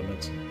taken malaria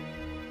medicine?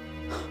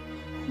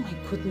 Oh my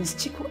goodness,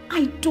 Chico,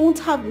 I don't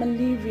have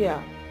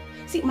malaria.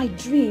 See, my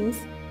dreams,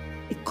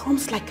 it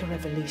comes like a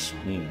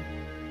revelation.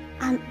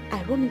 And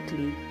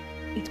ironically,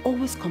 it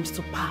always comes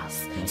to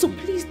pass. So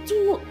please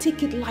do not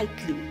take it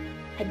lightly.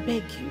 I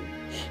beg you.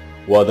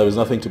 Well, there is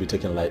nothing to be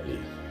taken lightly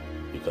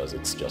because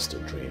it's just a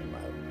dream.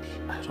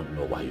 I don't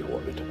know why you're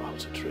worried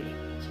about it, really.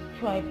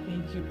 I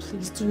beg you,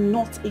 please do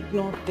not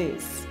ignore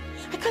this.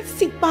 I can't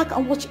sit back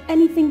and watch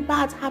anything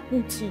bad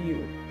happen to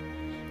you.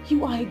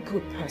 You are a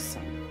good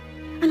person.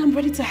 And I'm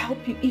ready to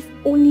help you if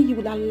only you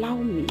will allow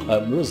me.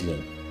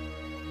 Rosalind,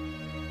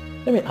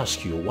 let me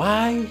ask you,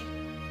 why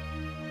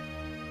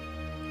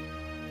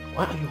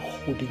are you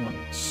holding on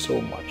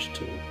so much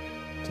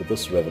to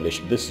this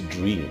revelation, this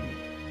dream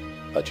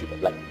that you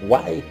like?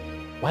 Why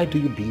do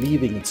you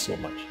believe in it so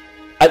much?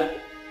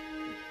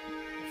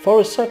 For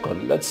a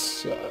second,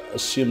 let's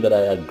assume that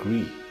I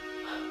agree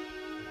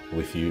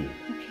with you.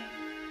 Okay.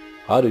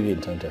 How do you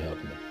intend to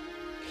help me?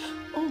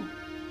 Oh,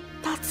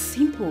 that's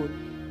simple.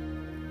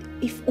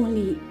 If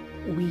only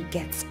we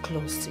get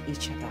close to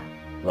each other.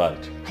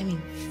 Right. I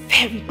mean,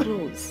 very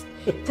close.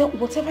 Then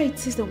whatever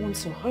it is that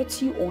wants to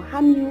hurt you or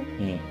harm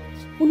you,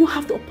 will not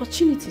have the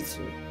opportunity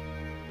to.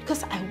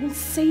 Because I will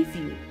save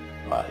you.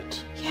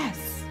 Right.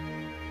 Yes.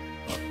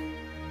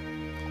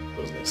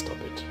 Rosalind, stop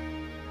it.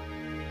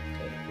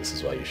 Okay. This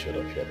is why you showed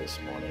up here this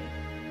morning.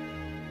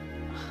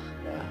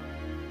 Yeah.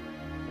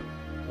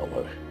 Don't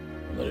worry.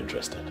 I'm not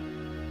interested.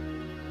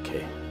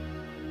 Okay.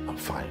 I'm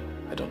fine.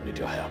 I don't need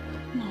your help.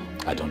 No.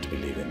 I don't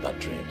believe in that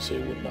dream, so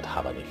it would not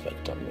have an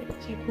effect on me.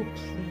 Jacob,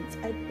 please,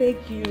 I beg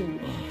you.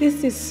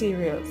 This is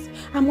serious.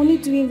 I'm only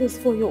doing this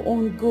for your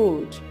own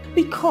good.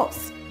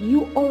 Because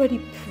you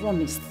already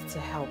promised to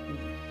help me.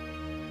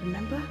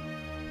 Remember?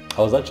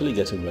 I was actually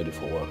getting ready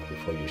for work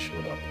before you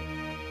showed up.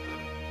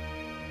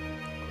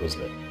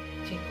 Rosalind,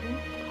 Jacob?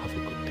 have a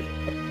good day.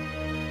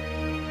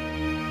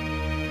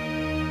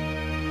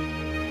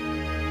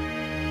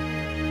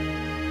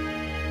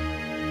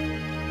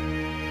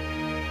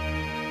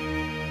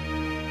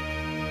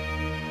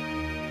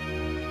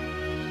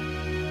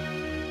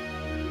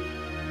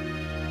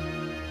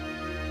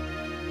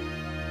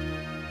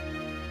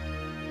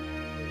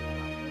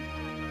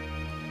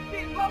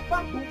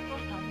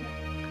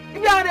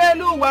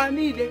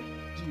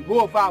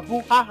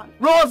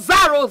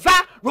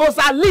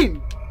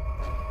 Rosaline.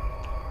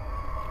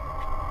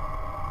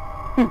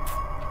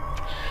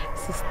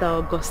 Sister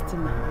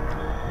Augustina,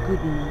 good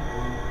morning.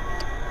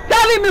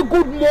 Telling me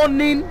good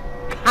morning.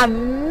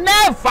 and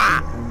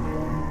never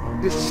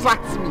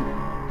distract me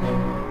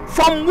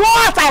from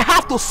what I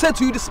have to say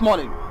to you this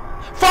morning.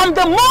 From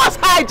the Most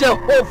High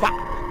Jehovah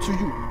to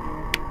you.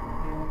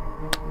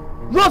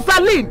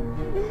 Rosaline,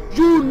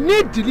 you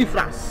need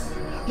deliverance.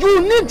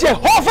 You need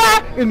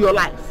Jehovah in your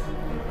life.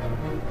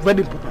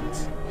 Very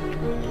important.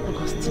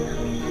 Augustina,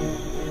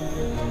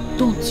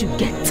 don't you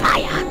get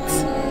tired?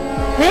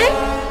 Eh?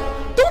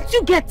 Don't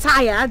you get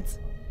tired?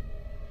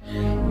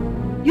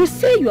 You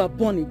say you are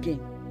born again,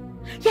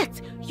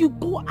 yet you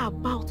go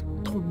about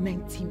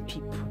tormenting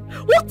people.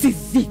 What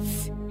is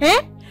it?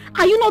 Eh?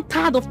 Are you not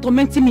tired of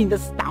tormenting me in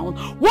this town?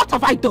 What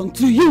have I done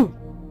to you?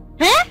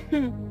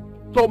 Eh?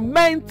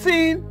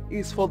 Tormenting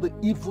is for the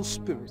evil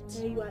spirit.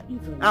 Yeah, you are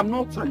evil. I'm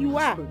not an you evil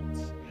are.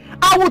 spirit.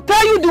 I will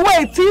tell you the way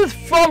it is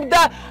from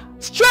the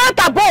straight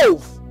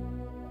above.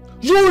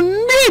 You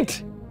need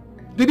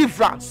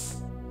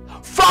deliverance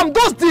from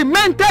those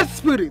demented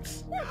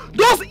spirits.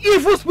 Those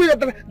evil spirits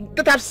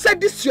that have said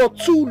this is your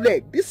two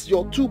leg, this is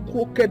your two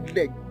crooked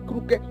leg.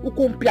 Crooked,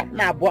 will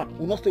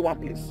not stay one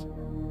place.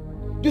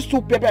 These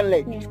two paper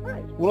legs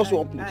will not stay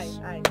one place.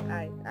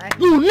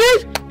 You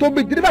need to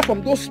be delivered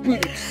from those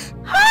spirits.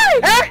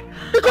 Eh?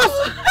 Because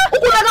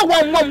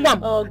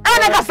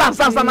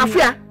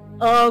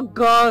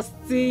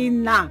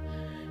Augustina,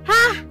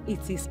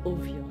 it is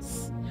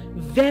obvious,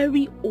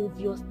 very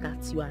obvious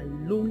that you are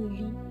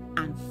lonely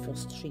and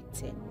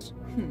frustrated.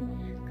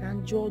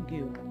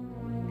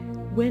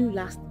 When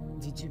last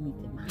did you meet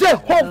a man?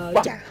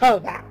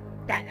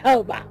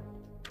 Jehovah.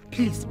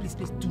 Please,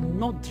 do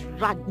not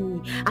drag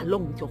me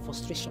along with your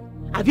frustration.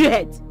 Have you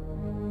heard?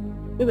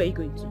 Where were you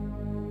going to?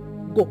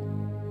 Go.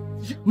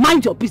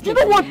 Mind your business.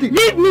 You know one thing?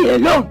 Leave me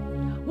alone.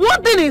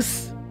 One thing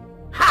is,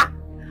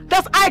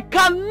 that I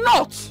can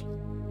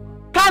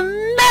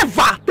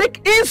never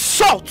take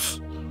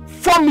insults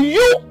from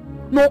you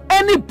nor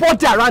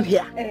anybody around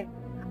here.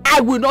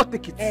 I will not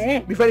take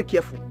it. Be very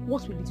careful.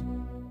 What will you do?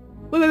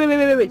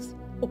 Wait.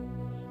 Oh.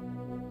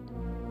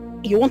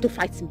 You want to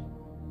fight me?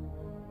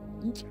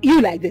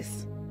 You like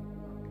this?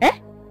 Eh?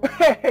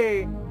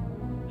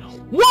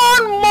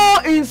 One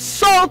more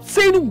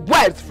insulting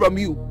word from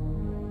you.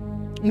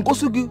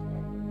 Ngosugi,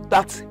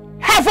 that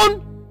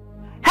heaven,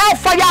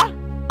 hellfire,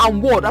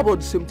 and world are about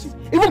the same thing.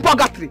 Even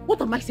purgatory.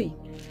 What am I saying?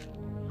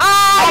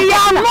 I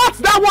am not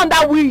that one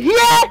that will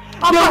hear.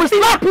 They will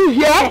slap you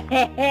here.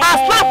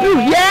 I'll slap you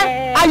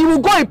here, and you will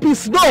go in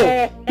peace. No,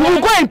 you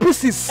will go in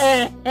pieces.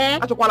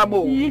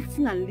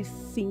 Listen and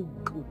listen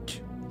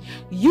good.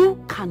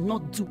 You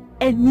cannot do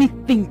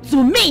anything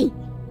to me.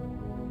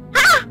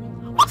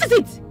 What is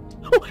it?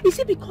 Oh, is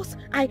it because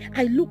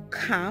I look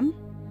calm,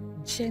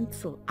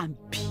 gentle, and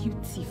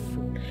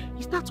beautiful?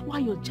 Is that why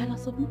you're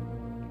jealous of me?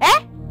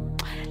 Eh?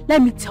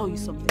 Let me tell you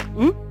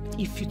something.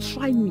 If you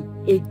try me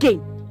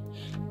again,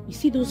 you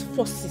see those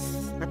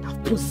forces that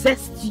have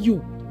possessed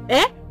you,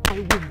 I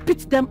will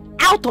beat them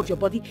out of your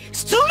body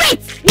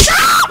straight.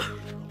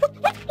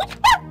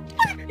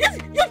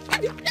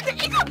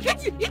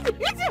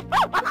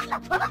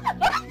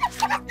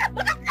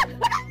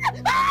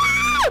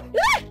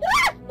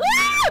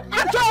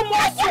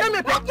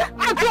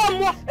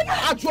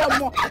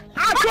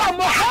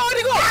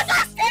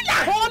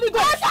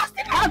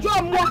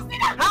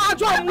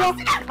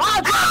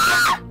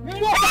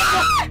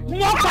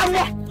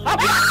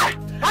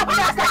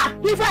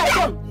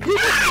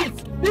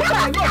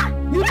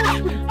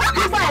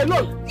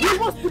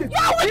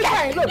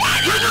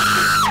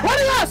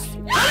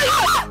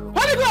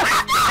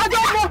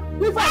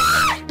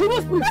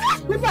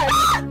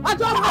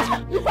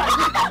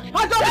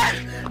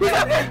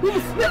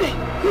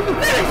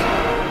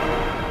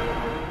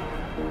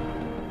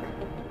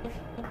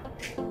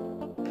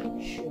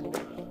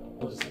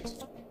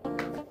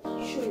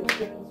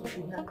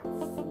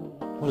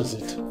 What is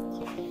it?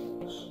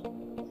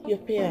 Your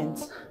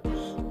parents.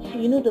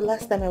 You know, the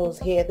last time I was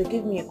here, they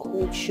gave me a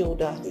cold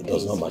shoulder. It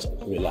does not matter.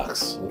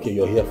 Relax. Okay,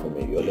 you're here for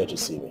me. You're here to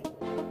see me.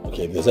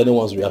 Okay, if there's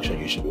anyone's reaction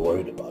you should be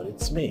worried about,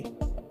 it's me.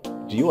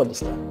 Do you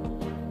understand?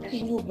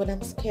 I know, but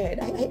I'm scared.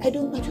 I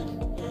don't.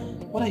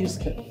 What are you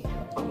scared of?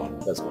 Come on,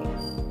 let's go.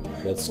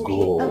 Let's okay,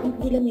 go.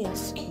 Let me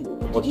ask you.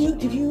 What?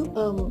 Did you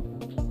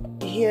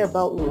hear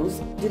about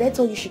Rose? Did I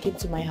tell you she came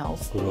to my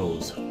house?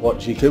 Rose.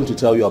 What? She came to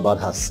tell you about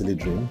her silly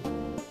dream?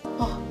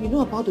 Oh, you know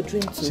about the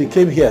dream too? She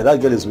came here.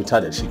 That girl is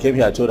retarded. She came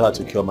here. I told her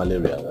to cure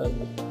malaria.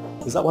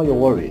 Is that why you're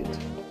worried?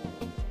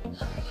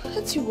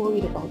 Aren't you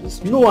worried about this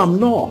dream? No, I'm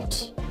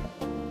not.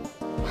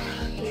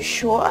 You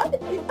sure?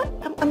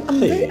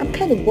 I'm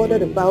kind of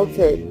bothered about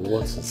it.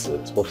 What is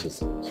it? What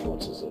is it?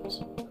 What is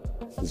it?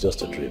 It's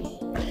just a dream.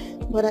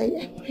 But I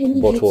need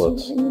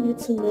you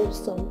to know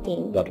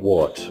something. That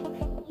what?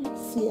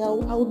 See, I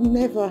would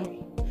never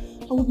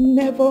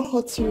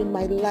hurt you in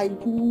my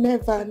life.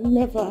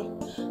 Never.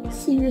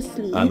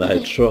 Seriously. And I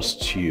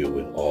trust you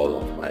with all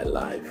of my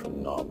life,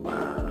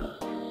 Norma.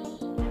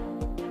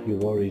 You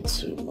worry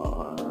too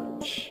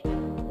much.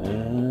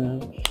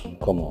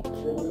 Come on,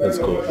 let's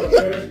go.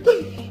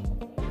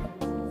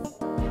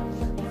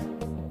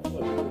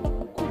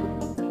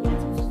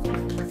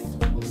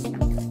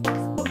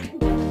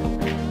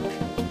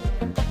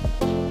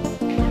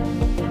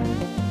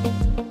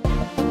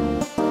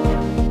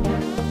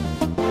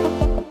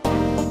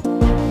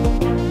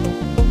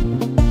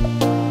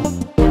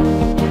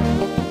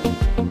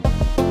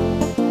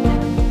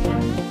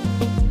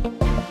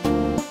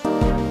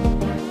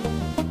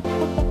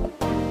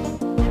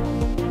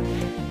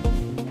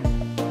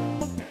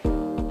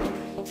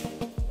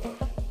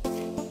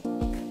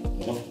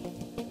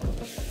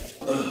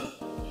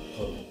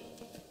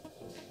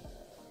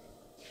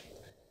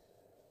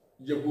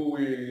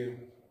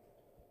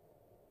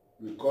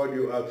 called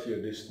you out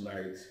here this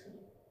night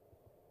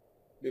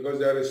because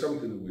there is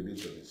something we need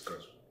to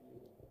discuss.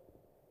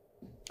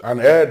 An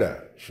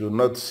elder should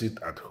not sit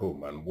at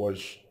home and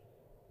watch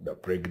the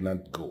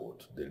pregnant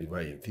goat deliver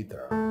in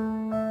theater.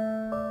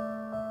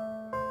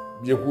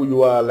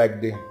 You are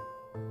like the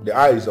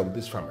eyes of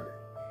this family,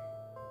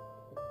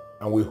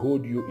 and we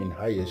hold you in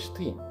high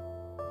esteem.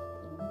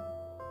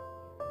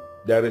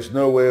 There is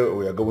no way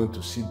we are going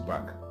to sit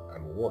back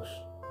and watch,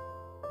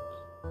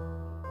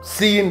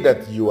 seeing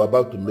that you are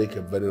about to make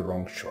a very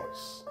wrong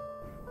choice.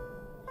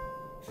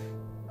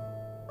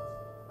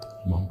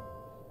 Mom,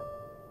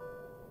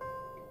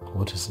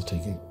 what is it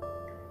again?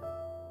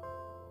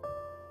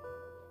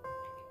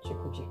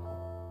 Chiku,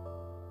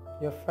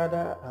 your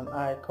father and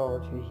I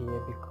called you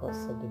here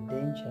because of the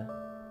danger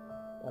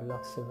that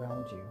lurks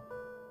around you.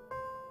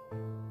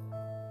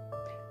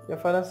 Your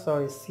father saw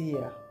a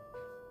seer.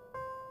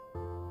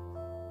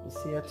 The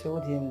seer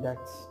told him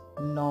that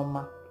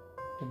Norma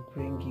will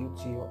bring you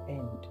to your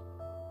end.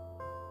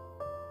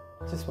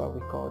 This is why we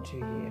called you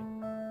here.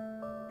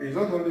 It's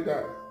not only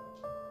that.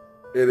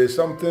 It is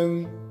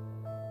something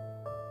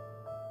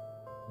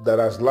that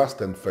has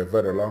lasted for a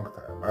very long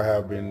time. I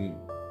have been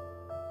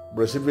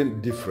receiving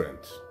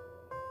different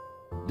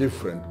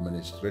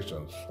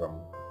ministrations from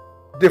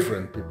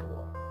different people.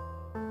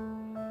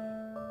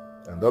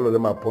 And all of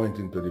them are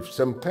pointing to the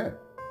same thing.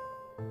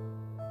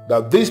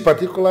 That this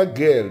particular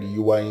girl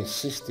you are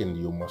insisting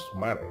you must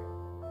marry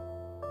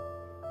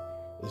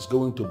is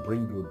going to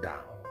bring you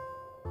down.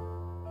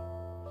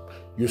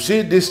 You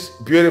see this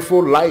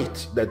beautiful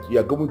light that you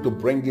are going to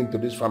bring into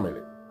this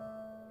family.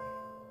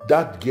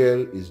 That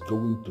girl is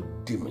going to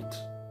dim it.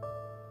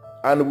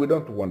 And we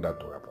don't want that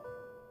to happen.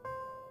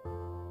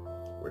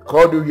 We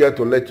called you here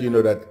to let you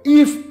know that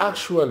if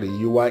actually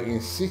you are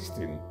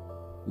insisting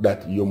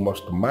that you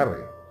must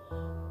marry,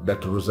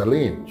 that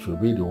Rosaline should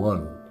be the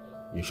one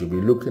you should be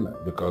looking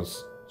at,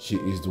 because she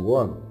is the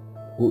one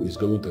who is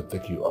going to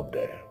take you up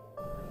there.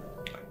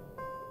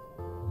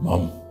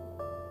 Mom,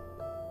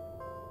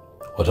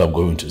 what I'm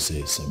going to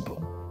say is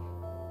simple.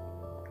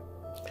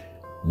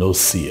 No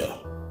seer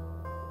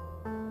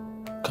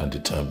can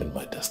determine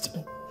my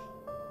destiny.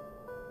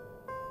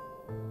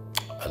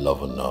 I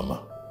love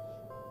Norma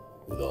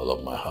with all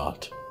of my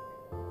heart,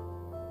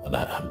 and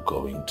I am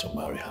going to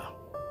marry her.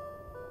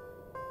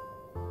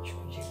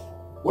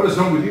 What is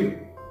wrong with you?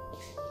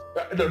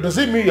 Does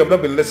it mean you have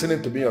not been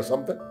listening to me or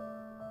something?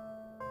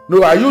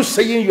 No, are you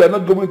saying you are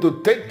not going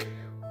to take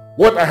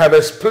what I have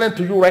explained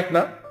to you right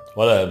now?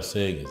 What I am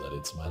saying is that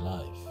it's my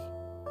life,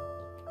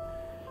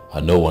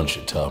 and no one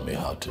should tell me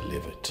how to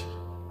live it.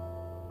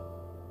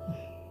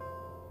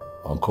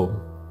 Uncle,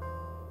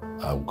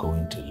 I'm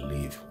going to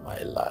live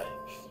my life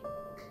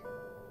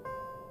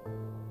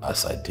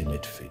as I deem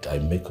it fit. I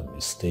make a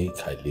mistake,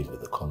 I live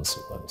with the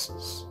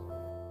consequences.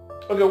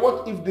 Okay,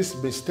 what if this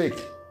mistake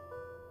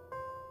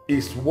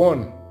is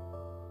one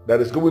that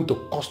is going to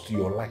cost you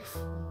your life?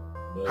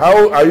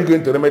 How are you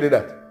going to remedy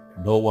that?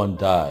 No one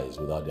dies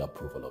without the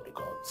approval of the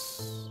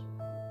gods.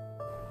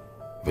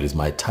 If it is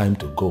my time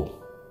to go,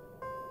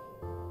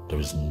 there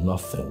is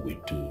nothing we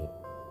do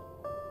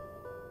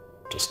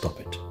to stop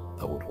it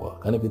that would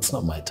work. And if it's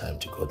not my time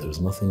to go, there is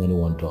nothing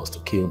anyone does to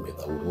kill me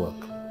that would work.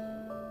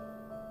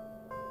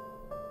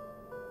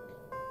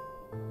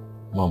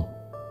 Mom,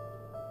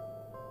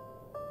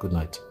 good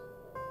night.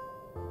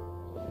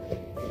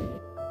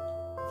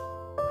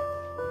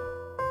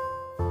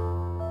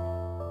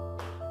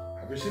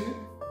 Have you seen it?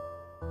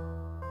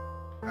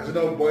 Has it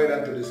not boiled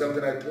down to the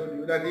something I told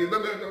you that he's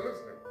not going to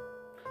listen?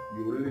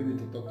 You really need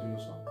to talk to your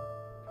son.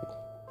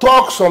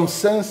 Talk some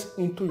sense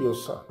into your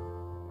son.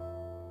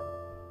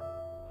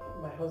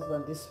 My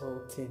husband, this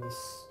whole thing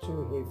is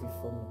too heavy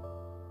for me.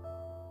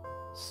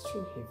 It's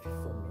too heavy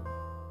for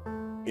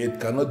me. It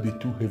cannot be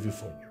too heavy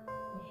for you.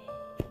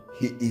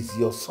 He is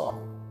your son.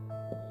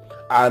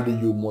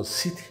 And you must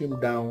sit him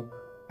down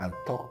and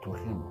talk to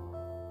him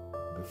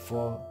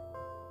before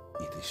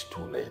it is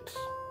too late.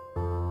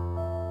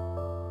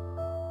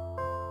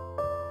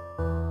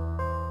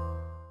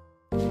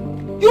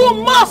 You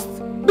must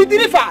be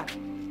delivered.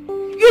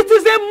 It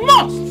is a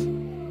must.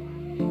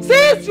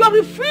 Since you have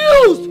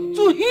refused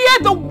to hear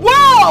the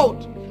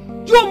word,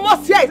 you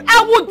must hear it.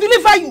 I will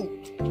deliver you.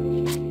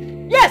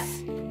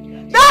 Yes,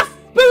 that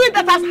spirit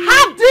that has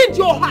hardened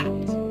your heart,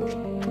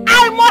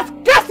 I must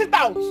cast it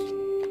out.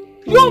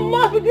 You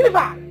must be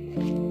delivered.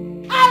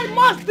 I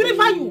must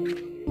deliver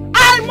you.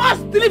 I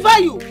must deliver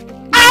you.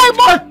 I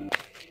must.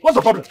 What's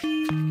the problem?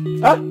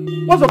 Huh?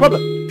 What's the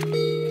problem?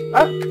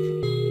 Huh?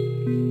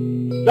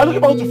 You're looking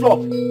about to flog.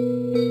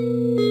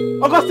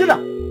 Augustina,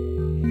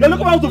 you're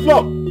looking about to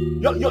flog.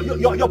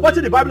 You're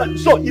watching the Bible.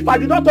 So if I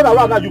did not turn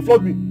around now, you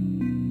flog me.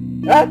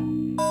 Eh?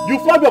 You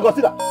flog me,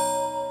 Augustina.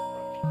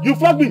 You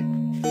flog me.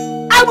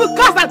 I will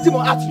cast that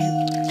demon out of you.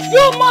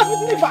 You must be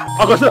delivered.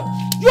 Augustina.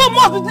 You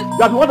must be delivered.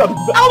 You are the one that will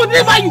deliver. I will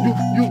deliver you.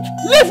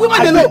 Leave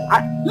women alone.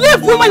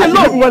 Leave women alone.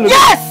 Leave women alone.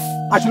 Yes.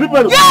 I should leave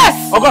women alone.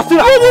 Yes.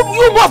 Augustina.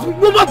 You must.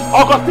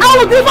 Augustina. I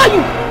will deliver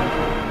you.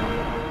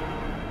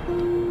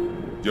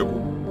 Jacob,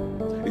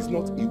 it's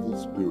not evil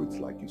spirit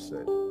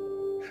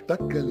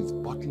that girl is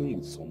battling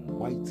with some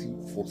mighty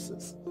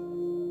forces.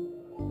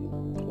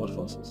 What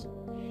forces?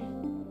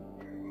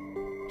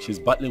 She's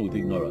battling with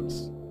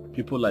ignorance.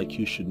 People like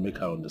you should make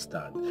her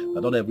understand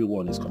that not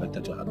everyone is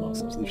connected to her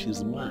nonsense. If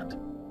she's mad,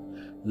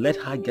 let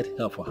her get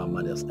help for her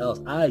madness.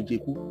 Else, I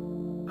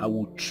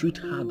will treat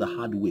her the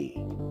hard way.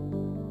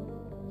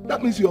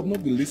 That means you have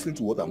not been listening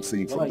to what I'm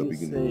saying from the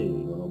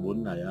beginning.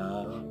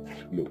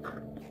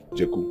 Look,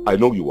 Jeku, I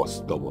know you are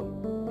stubborn.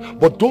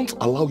 But don't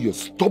allow your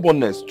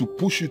stubbornness to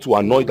push you to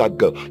annoy that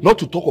girl. Not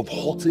to talk of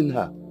hurting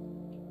her.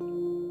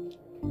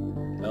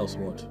 Else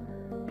what?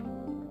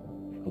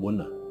 I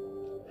wonder.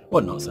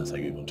 What nonsense are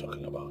you even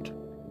talking about?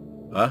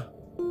 Huh?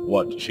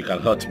 What? She can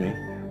hurt me?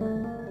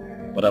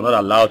 But I'm not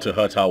allowed to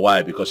hurt her.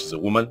 Why? Because she's a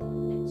woman?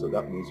 So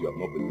that means you have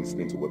not been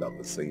listening to what I've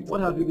been saying.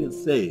 What have you been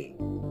saying?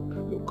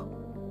 Look,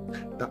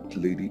 that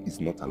lady is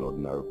not an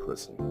ordinary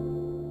person.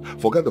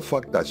 Forget the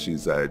fact that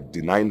she's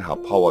denying her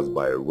powers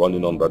by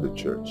running under the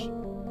church.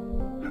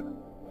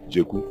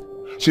 Jeku,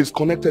 she's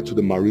connected to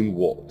the marine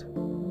world.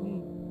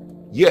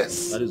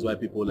 Yes. That is why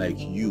people like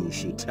you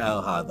should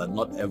tell her that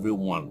not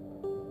everyone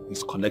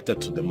is connected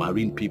to the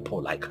marine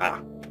people like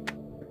her.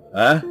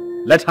 Huh?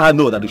 Let her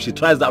know that if she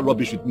tries that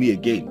rubbish with me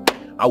again,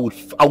 I would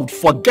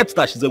forget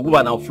that she's a woman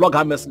and I'll flog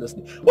her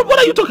mercilessly. What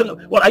are you talking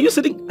about? What are you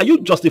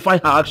justifying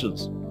her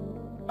actions?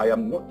 I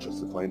am not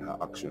justifying her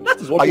actions. That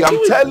is what I am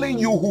telling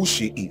you who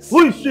she is.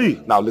 Who is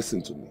she? Now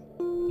listen to me.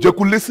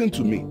 Jeku, listen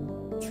to me.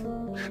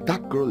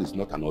 That girl is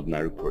not an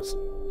ordinary person.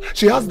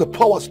 She has the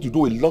powers to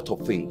do a lot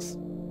of things.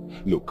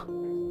 Look,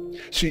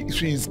 she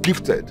is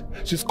gifted.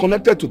 She's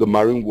connected to the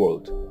marine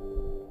world.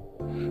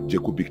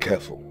 Jeku, be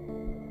careful.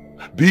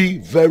 Be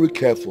very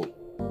careful.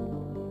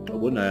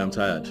 When I am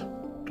tired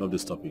of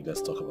this topic,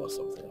 let's talk about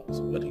something else.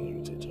 I'm getting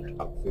irritated.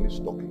 I've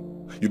finished talking.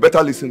 You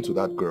better listen to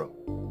that girl.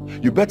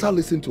 You better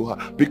listen to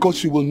her because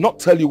she will not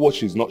tell you what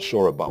she's not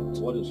sure about.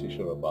 What is she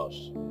sure about?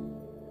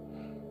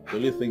 The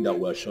only thing that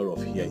we're sure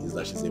of here is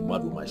that she's a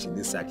mad woman. She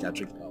needs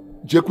psychiatric help.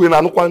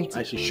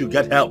 And she should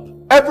get help.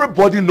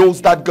 Everybody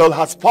knows that girl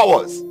has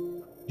powers.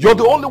 You're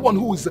the only one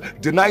who is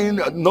denying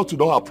not to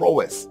know her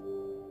prowess.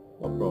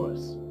 What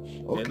prowess?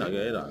 Okay.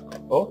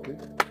 Okay.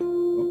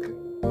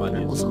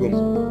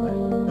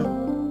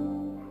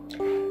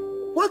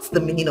 What's the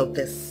meaning of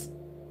this?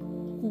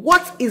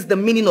 What is the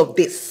meaning of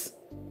this?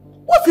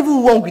 What's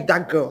even wrong with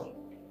that girl?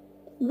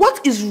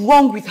 What is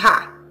wrong with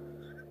her?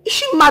 Is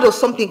she mad or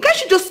something? Can't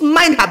she just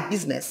mind her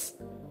business?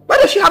 Why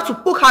does she have to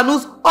poke her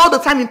nose all the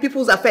time in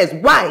people's affairs?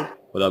 Why?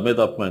 But I made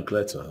that point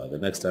clear to her. The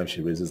next time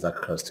she raises that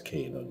cursed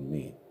cane on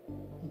me,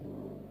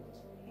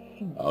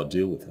 I'll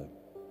deal with her.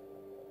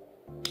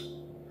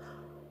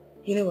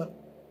 You know what?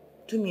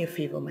 Do me a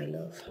favor, my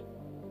love.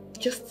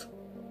 Just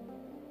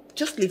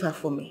leave her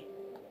for me.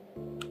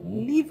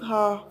 Leave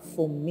her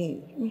for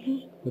me.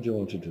 What do you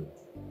want to do?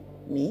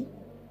 Me?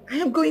 I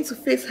am going to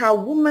face her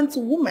woman to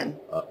woman.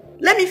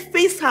 Let me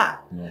face her.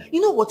 No.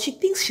 You know what? She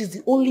thinks she's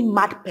the only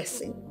mad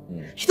person.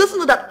 She doesn't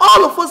know that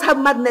all of us have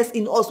madness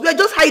in us. We are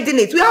just hiding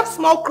it. We have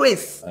small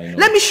craze.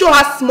 Let me show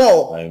her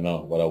small. I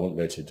know, but I won't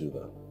let you do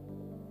that.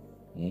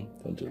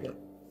 Don't do that.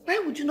 Why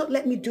would you not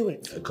let me do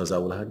it? Because I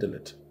will handle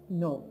it.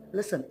 No,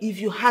 listen,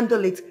 if you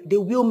handle it, they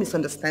will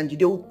misunderstand you.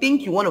 They will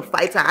think you want to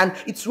fight her and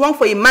it's wrong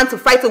for a man to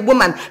fight a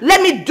woman.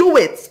 Let me do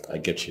it. I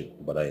get you,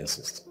 but I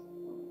insist.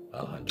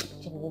 I'll handle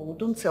it. Oh,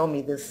 don't tell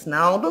me this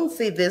now. Don't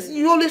say this.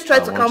 You always try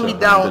to calm me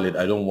down.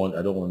 I don't want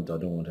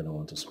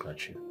anyone to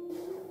scratch you.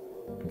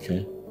 Okay?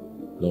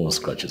 I don't want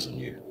scratches on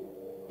you.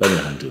 Let me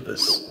handle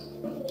this.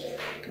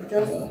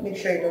 Just make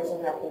sure it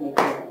doesn't happen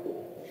again.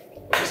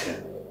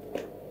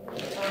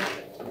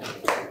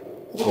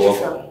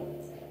 Okay.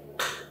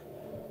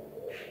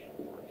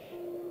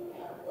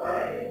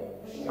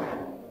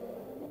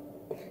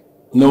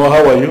 Noah,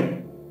 how are you?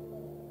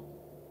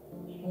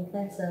 I'm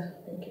fine, sir.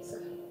 Thank you,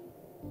 sir.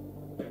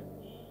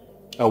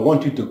 I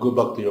want you to go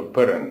back to your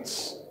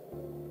parents.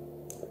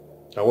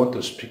 I want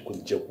to speak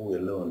with Jeku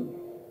alone.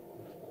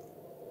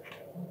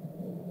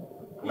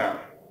 Now.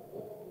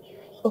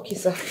 Okay,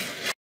 sir.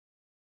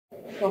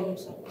 No problem,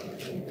 sir.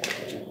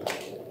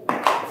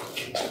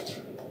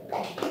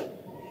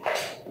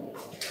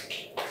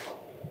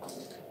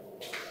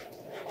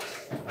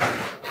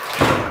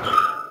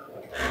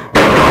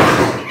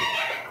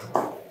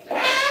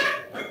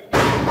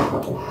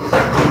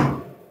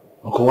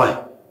 Uncle,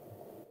 why?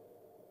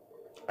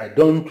 I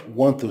don't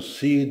want to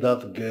see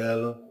that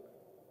girl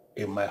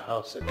in my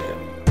house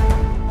again.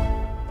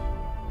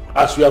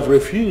 As you have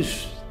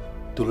refused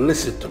to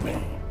listen to me,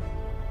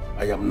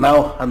 I am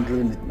now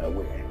handling it my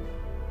way.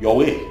 Your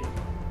way?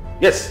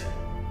 Yes.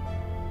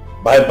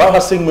 By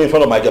embarrassing me in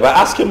front of my guests, by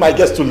asking my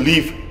guests to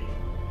leave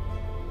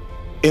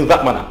in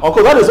that manner.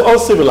 Uncle, that is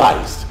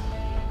uncivilized.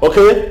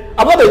 Okay?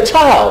 I'm not a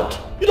child.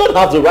 You don't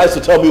have the right to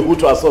tell me who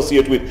to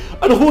associate with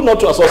and who not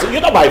to associate. You're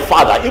not my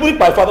father. Even if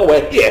my father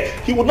were here,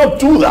 he would not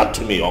do that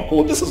to me,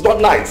 Uncle. This is not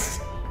nice.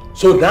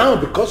 So now,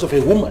 because of a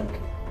woman,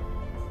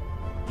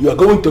 you are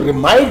going to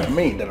remind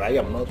me that I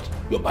am not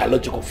your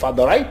biological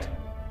father, right?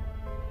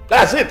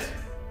 That's it.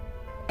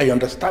 I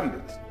understand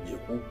it.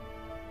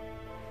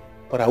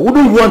 But I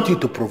wouldn't want you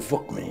to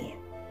provoke me.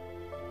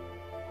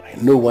 I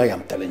know why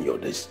I'm telling you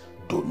this.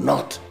 Do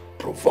not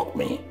provoke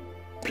me,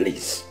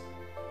 please.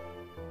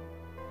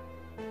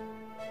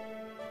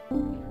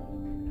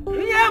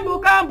 Iyembo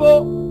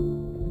kambo,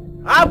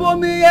 abo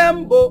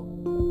miyembo.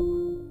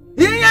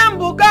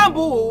 Iyembo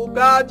kambo,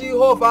 ka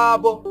Jehovah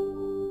abo.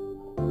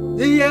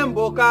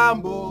 Iyembo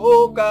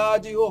kambo, ka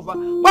Jehovah.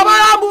 Baba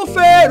lambu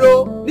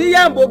fero,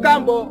 iyembo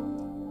kambo,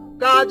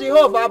 ka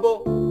Jehovah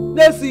abo.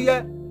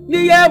 Nesiye,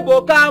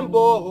 iyembo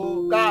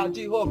kambo, ka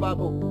Jehovah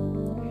abo.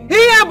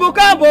 Iyembo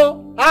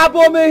kambo,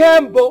 abo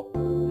miyembo.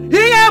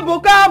 Iyembo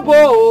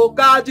kambo,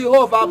 ka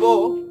Jehovah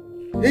abo.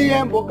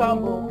 Iyembo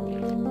kambo.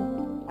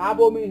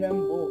 Abo mi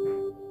hembo.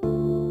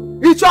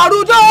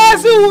 Ichorudo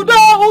ezi udo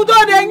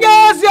na-enye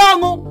ezi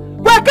ọṅụ.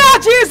 Kweka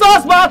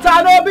Jesus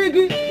bata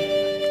n'obigi.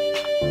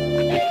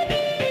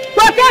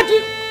 Kweka ji.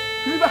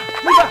 Liver.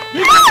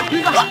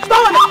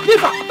 Stop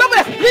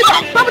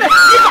it.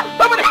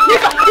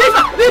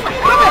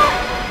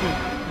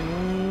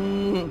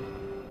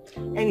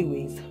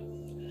 Anyways,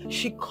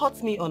 she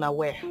caught me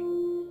unaware.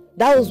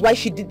 That was why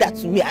she did that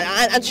to me,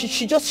 and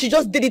she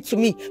just did it to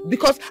me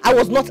because I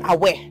was not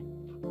aware.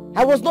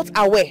 I was not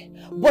aware.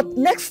 But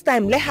next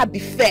time, let her be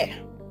fair.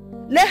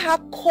 Let her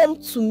come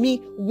to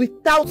me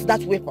without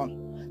that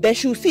weapon. Then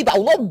she will see that I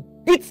will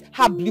not beat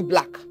her blue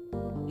black.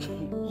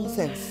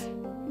 Nonsense.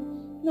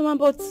 No, man,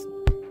 but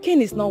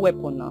cane is not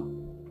weapon now.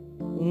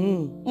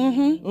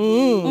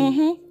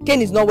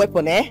 Cane is not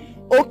weapon, eh?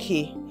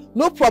 Okay,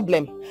 no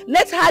problem.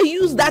 Let her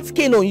use that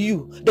cane on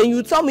you. Then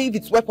you tell me if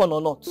it's weapon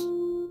or not.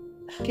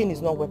 Cane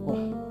is not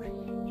weapon.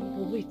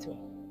 But wait,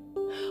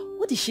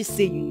 what did she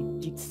say you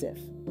did,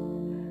 Seth?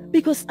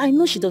 Because I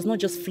know she does not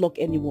just flog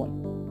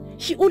anyone.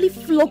 She only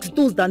flogs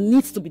those that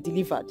needs to be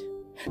delivered.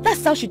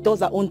 That's how she does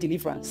her own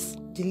deliverance.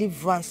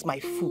 Deliverance, my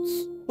foot.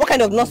 What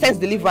kind of nonsense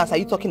deliverance are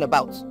you talking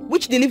about?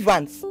 Which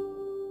deliverance?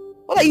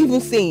 What are you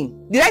even saying?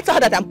 Did I tell her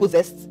that I'm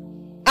possessed?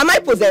 Am I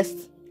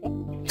possessed?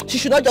 She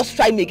should not just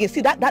try me again. See,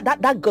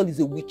 that girl is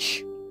a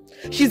witch.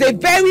 She's a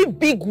very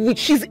big witch.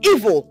 She's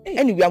evil.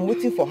 Anyway, I'm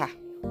waiting for her.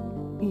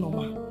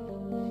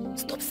 Mama,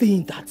 stop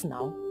saying that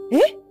now.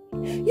 Eh?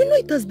 You know,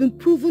 it has been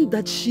proven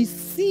that she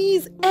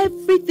sees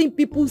everything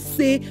people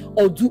say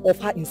or do of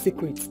her in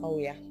secret. Oh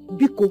yeah.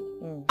 Biko,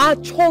 I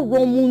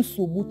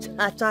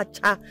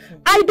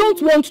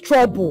don't want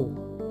trouble.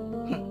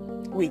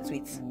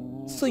 Wait.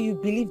 So you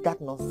believe that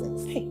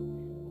nonsense? Hey,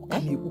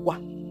 let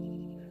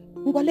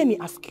me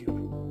ask you.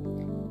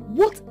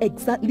 What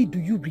exactly do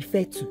you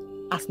refer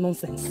to as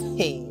nonsense?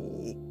 Hey,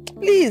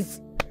 please.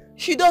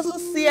 She doesn't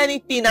see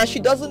anything and she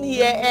doesn't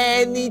hear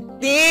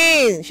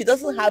anything. She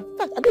doesn't have, in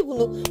fact, I don't even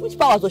know which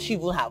powers does she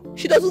even have.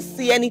 She doesn't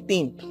see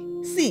anything.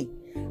 See,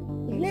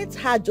 let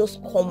her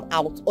just come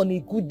out on a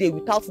good day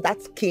without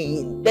that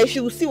cane. Then she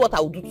will see what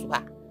I will do to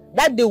her.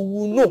 That day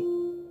will know.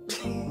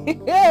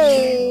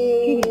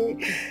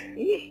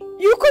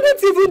 You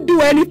couldn't even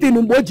do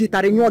anything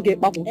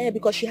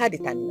because she had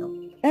it now.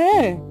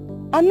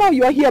 And now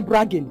you are here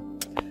bragging.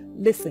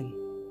 Listen.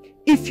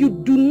 If you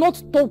do not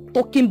stop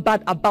talking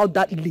bad about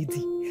that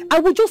lady,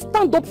 I will just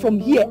stand up from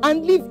here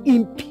and live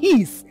in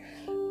peace.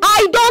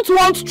 I don't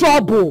want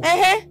trouble.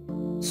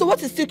 So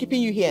what is still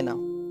keeping you here now?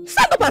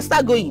 Stand up and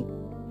start going.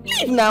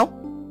 Leave now.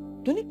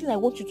 The only thing I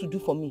want you to do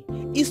for me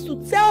is to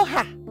tell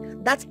her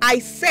that I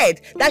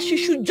said that she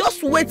should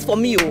just wait for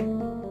me.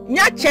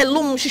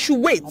 She should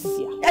wait.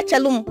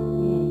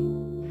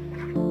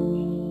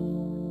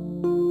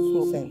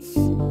 Nonsense.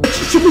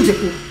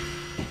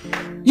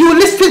 You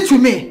listen to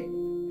me.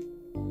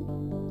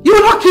 You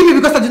will not kill me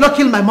because I did not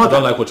kill my mother. I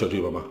don't like what you're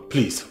doing, Mama.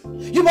 Please.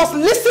 You must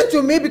listen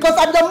to me because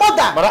I'm your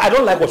mother. But I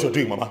don't like what you're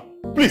doing, Mama.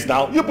 Please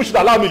now. You should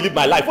allow me to live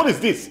my life. What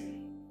is this?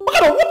 What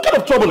kind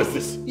of trouble is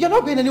this? You're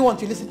not going anyone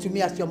to listen to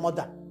me as your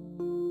mother.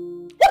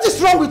 What is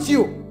wrong with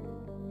you?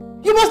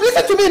 You must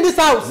listen to me in this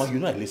house. Mama, you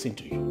know I listen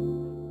to you.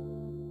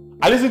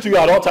 I listen to you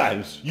at all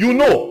times. You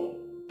know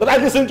that I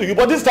listen to you,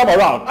 but this time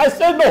around, I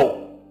said no.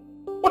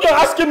 What you're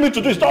asking me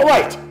to do is not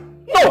right.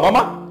 No,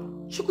 Mama.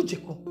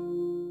 Chukwujeku,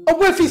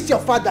 Ogbuefi is your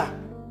father.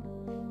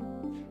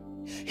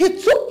 He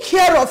took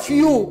care of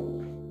you.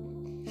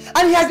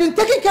 And he has been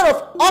taking care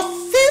of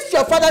us since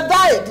your father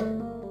died.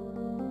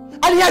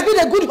 And he has been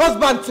a good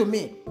husband to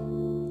me.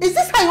 Is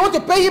this how you want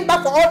to pay him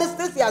back for all these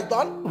things he has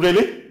done?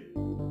 Really?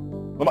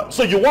 Mama,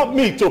 so you want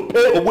me to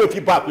pay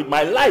Ogbuefi back with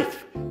my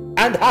life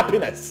and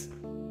happiness?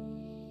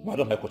 Mama, I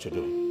don't like what you're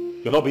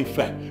doing. You're not being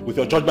fair with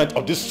your judgment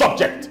of this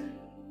subject.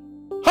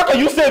 How can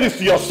you say this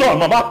to your son,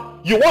 Mama?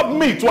 You want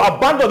me to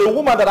abandon a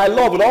woman that I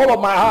love with all of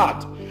my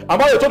heart? Am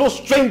I a total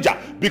stranger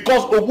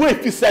because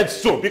Ogbuefi said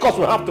so? Because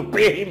we have to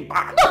pay him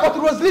back? No, but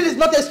Rosaline is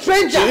not a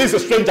stranger. She is a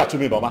stranger to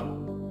me, Mama.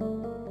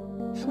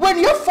 When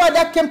your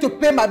father came to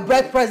pay my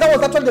bride price, that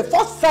was actually the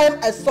first time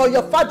I saw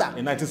your father.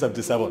 In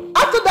 1977.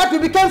 After that, we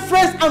became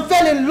friends and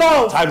fell in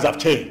love. Times have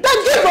changed.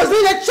 Then give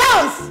Rosaline a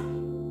chance!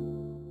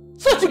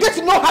 So to get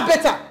to know her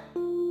better.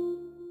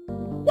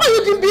 Why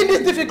you didn't being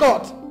this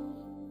difficult?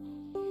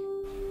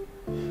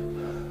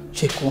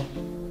 Chico.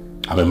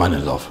 I'm a man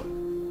in love.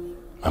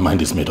 My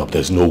mind is made up.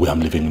 There's no way I'm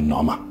living in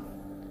Norma.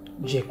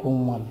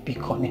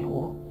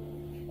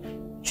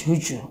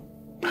 Juju.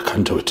 I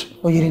can't do it.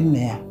 Oh, you're in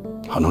there.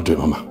 I'll not do it,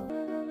 Mama.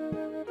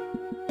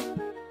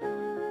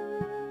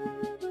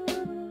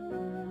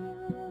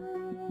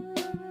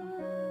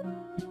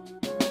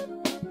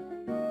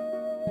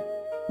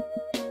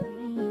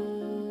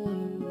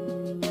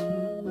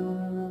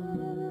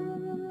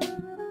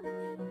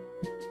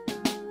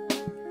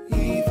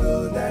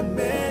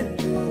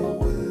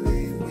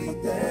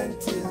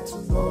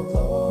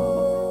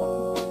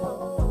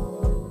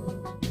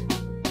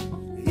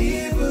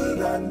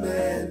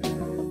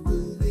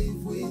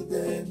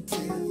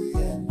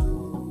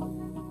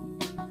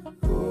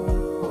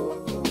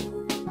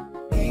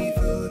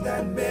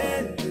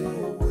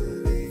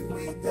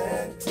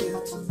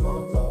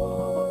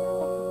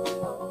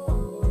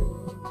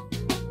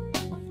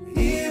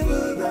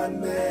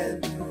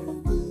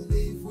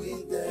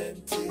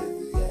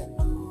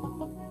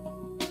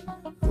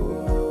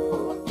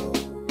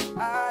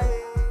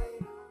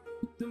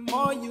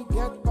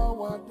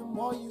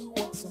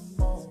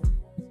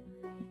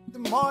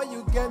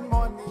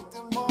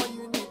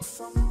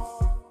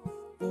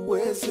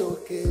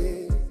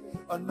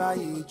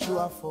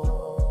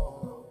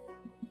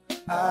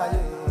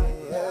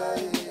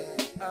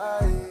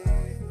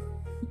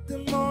 The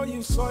more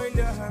you soil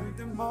your hand,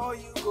 the more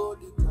you go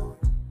the more.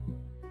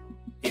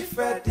 If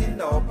I did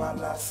not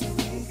balance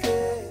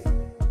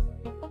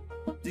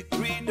the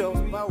greed of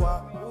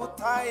power will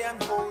tie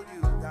and hold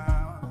you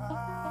down.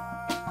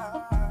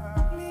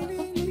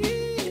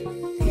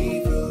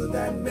 Evil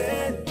that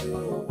men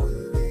do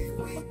will live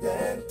with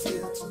them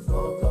till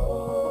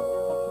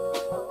tomorrow.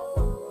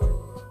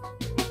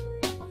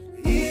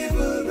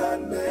 Evil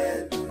that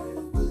men do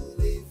will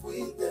live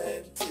with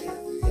them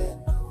till the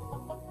end.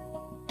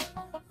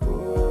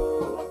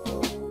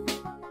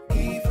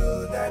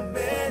 Evil that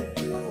men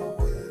do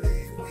will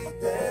live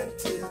with them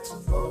till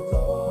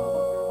tomorrow.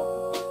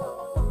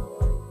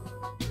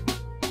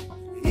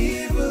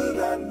 Evil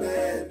that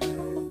men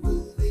do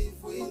will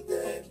live with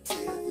them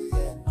till the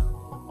end.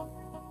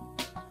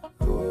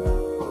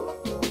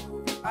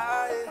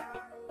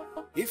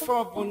 If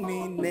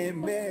Obuni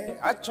neme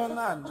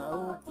achona na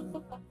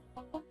oku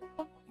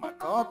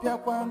makopia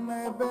kwa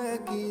nebe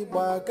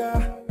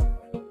kibaga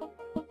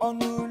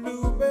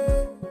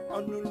onulube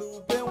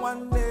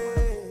wanne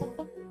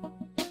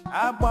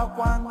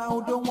abakwa na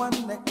udo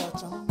wanne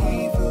kacha.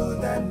 Evil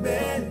that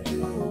men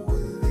do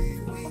will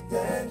live with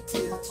them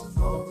till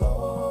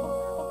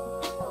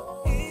tomorrow.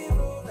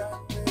 Evil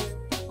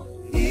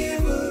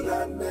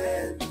that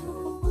men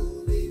do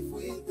will live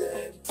with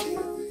them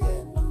till the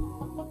end.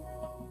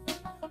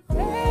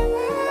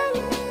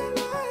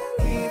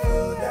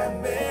 Evil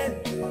that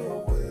men do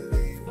will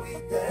live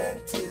with them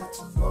till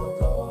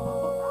tomorrow.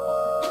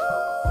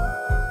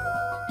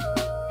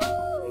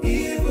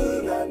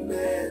 Evil that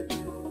men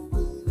do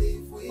will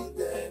live with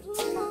them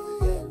till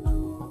the end.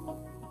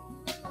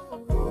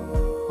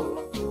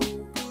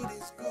 Good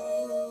is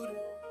good,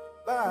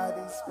 bad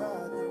is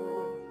bad.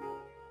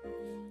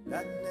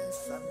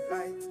 Darkness and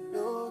light,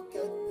 look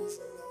at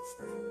business.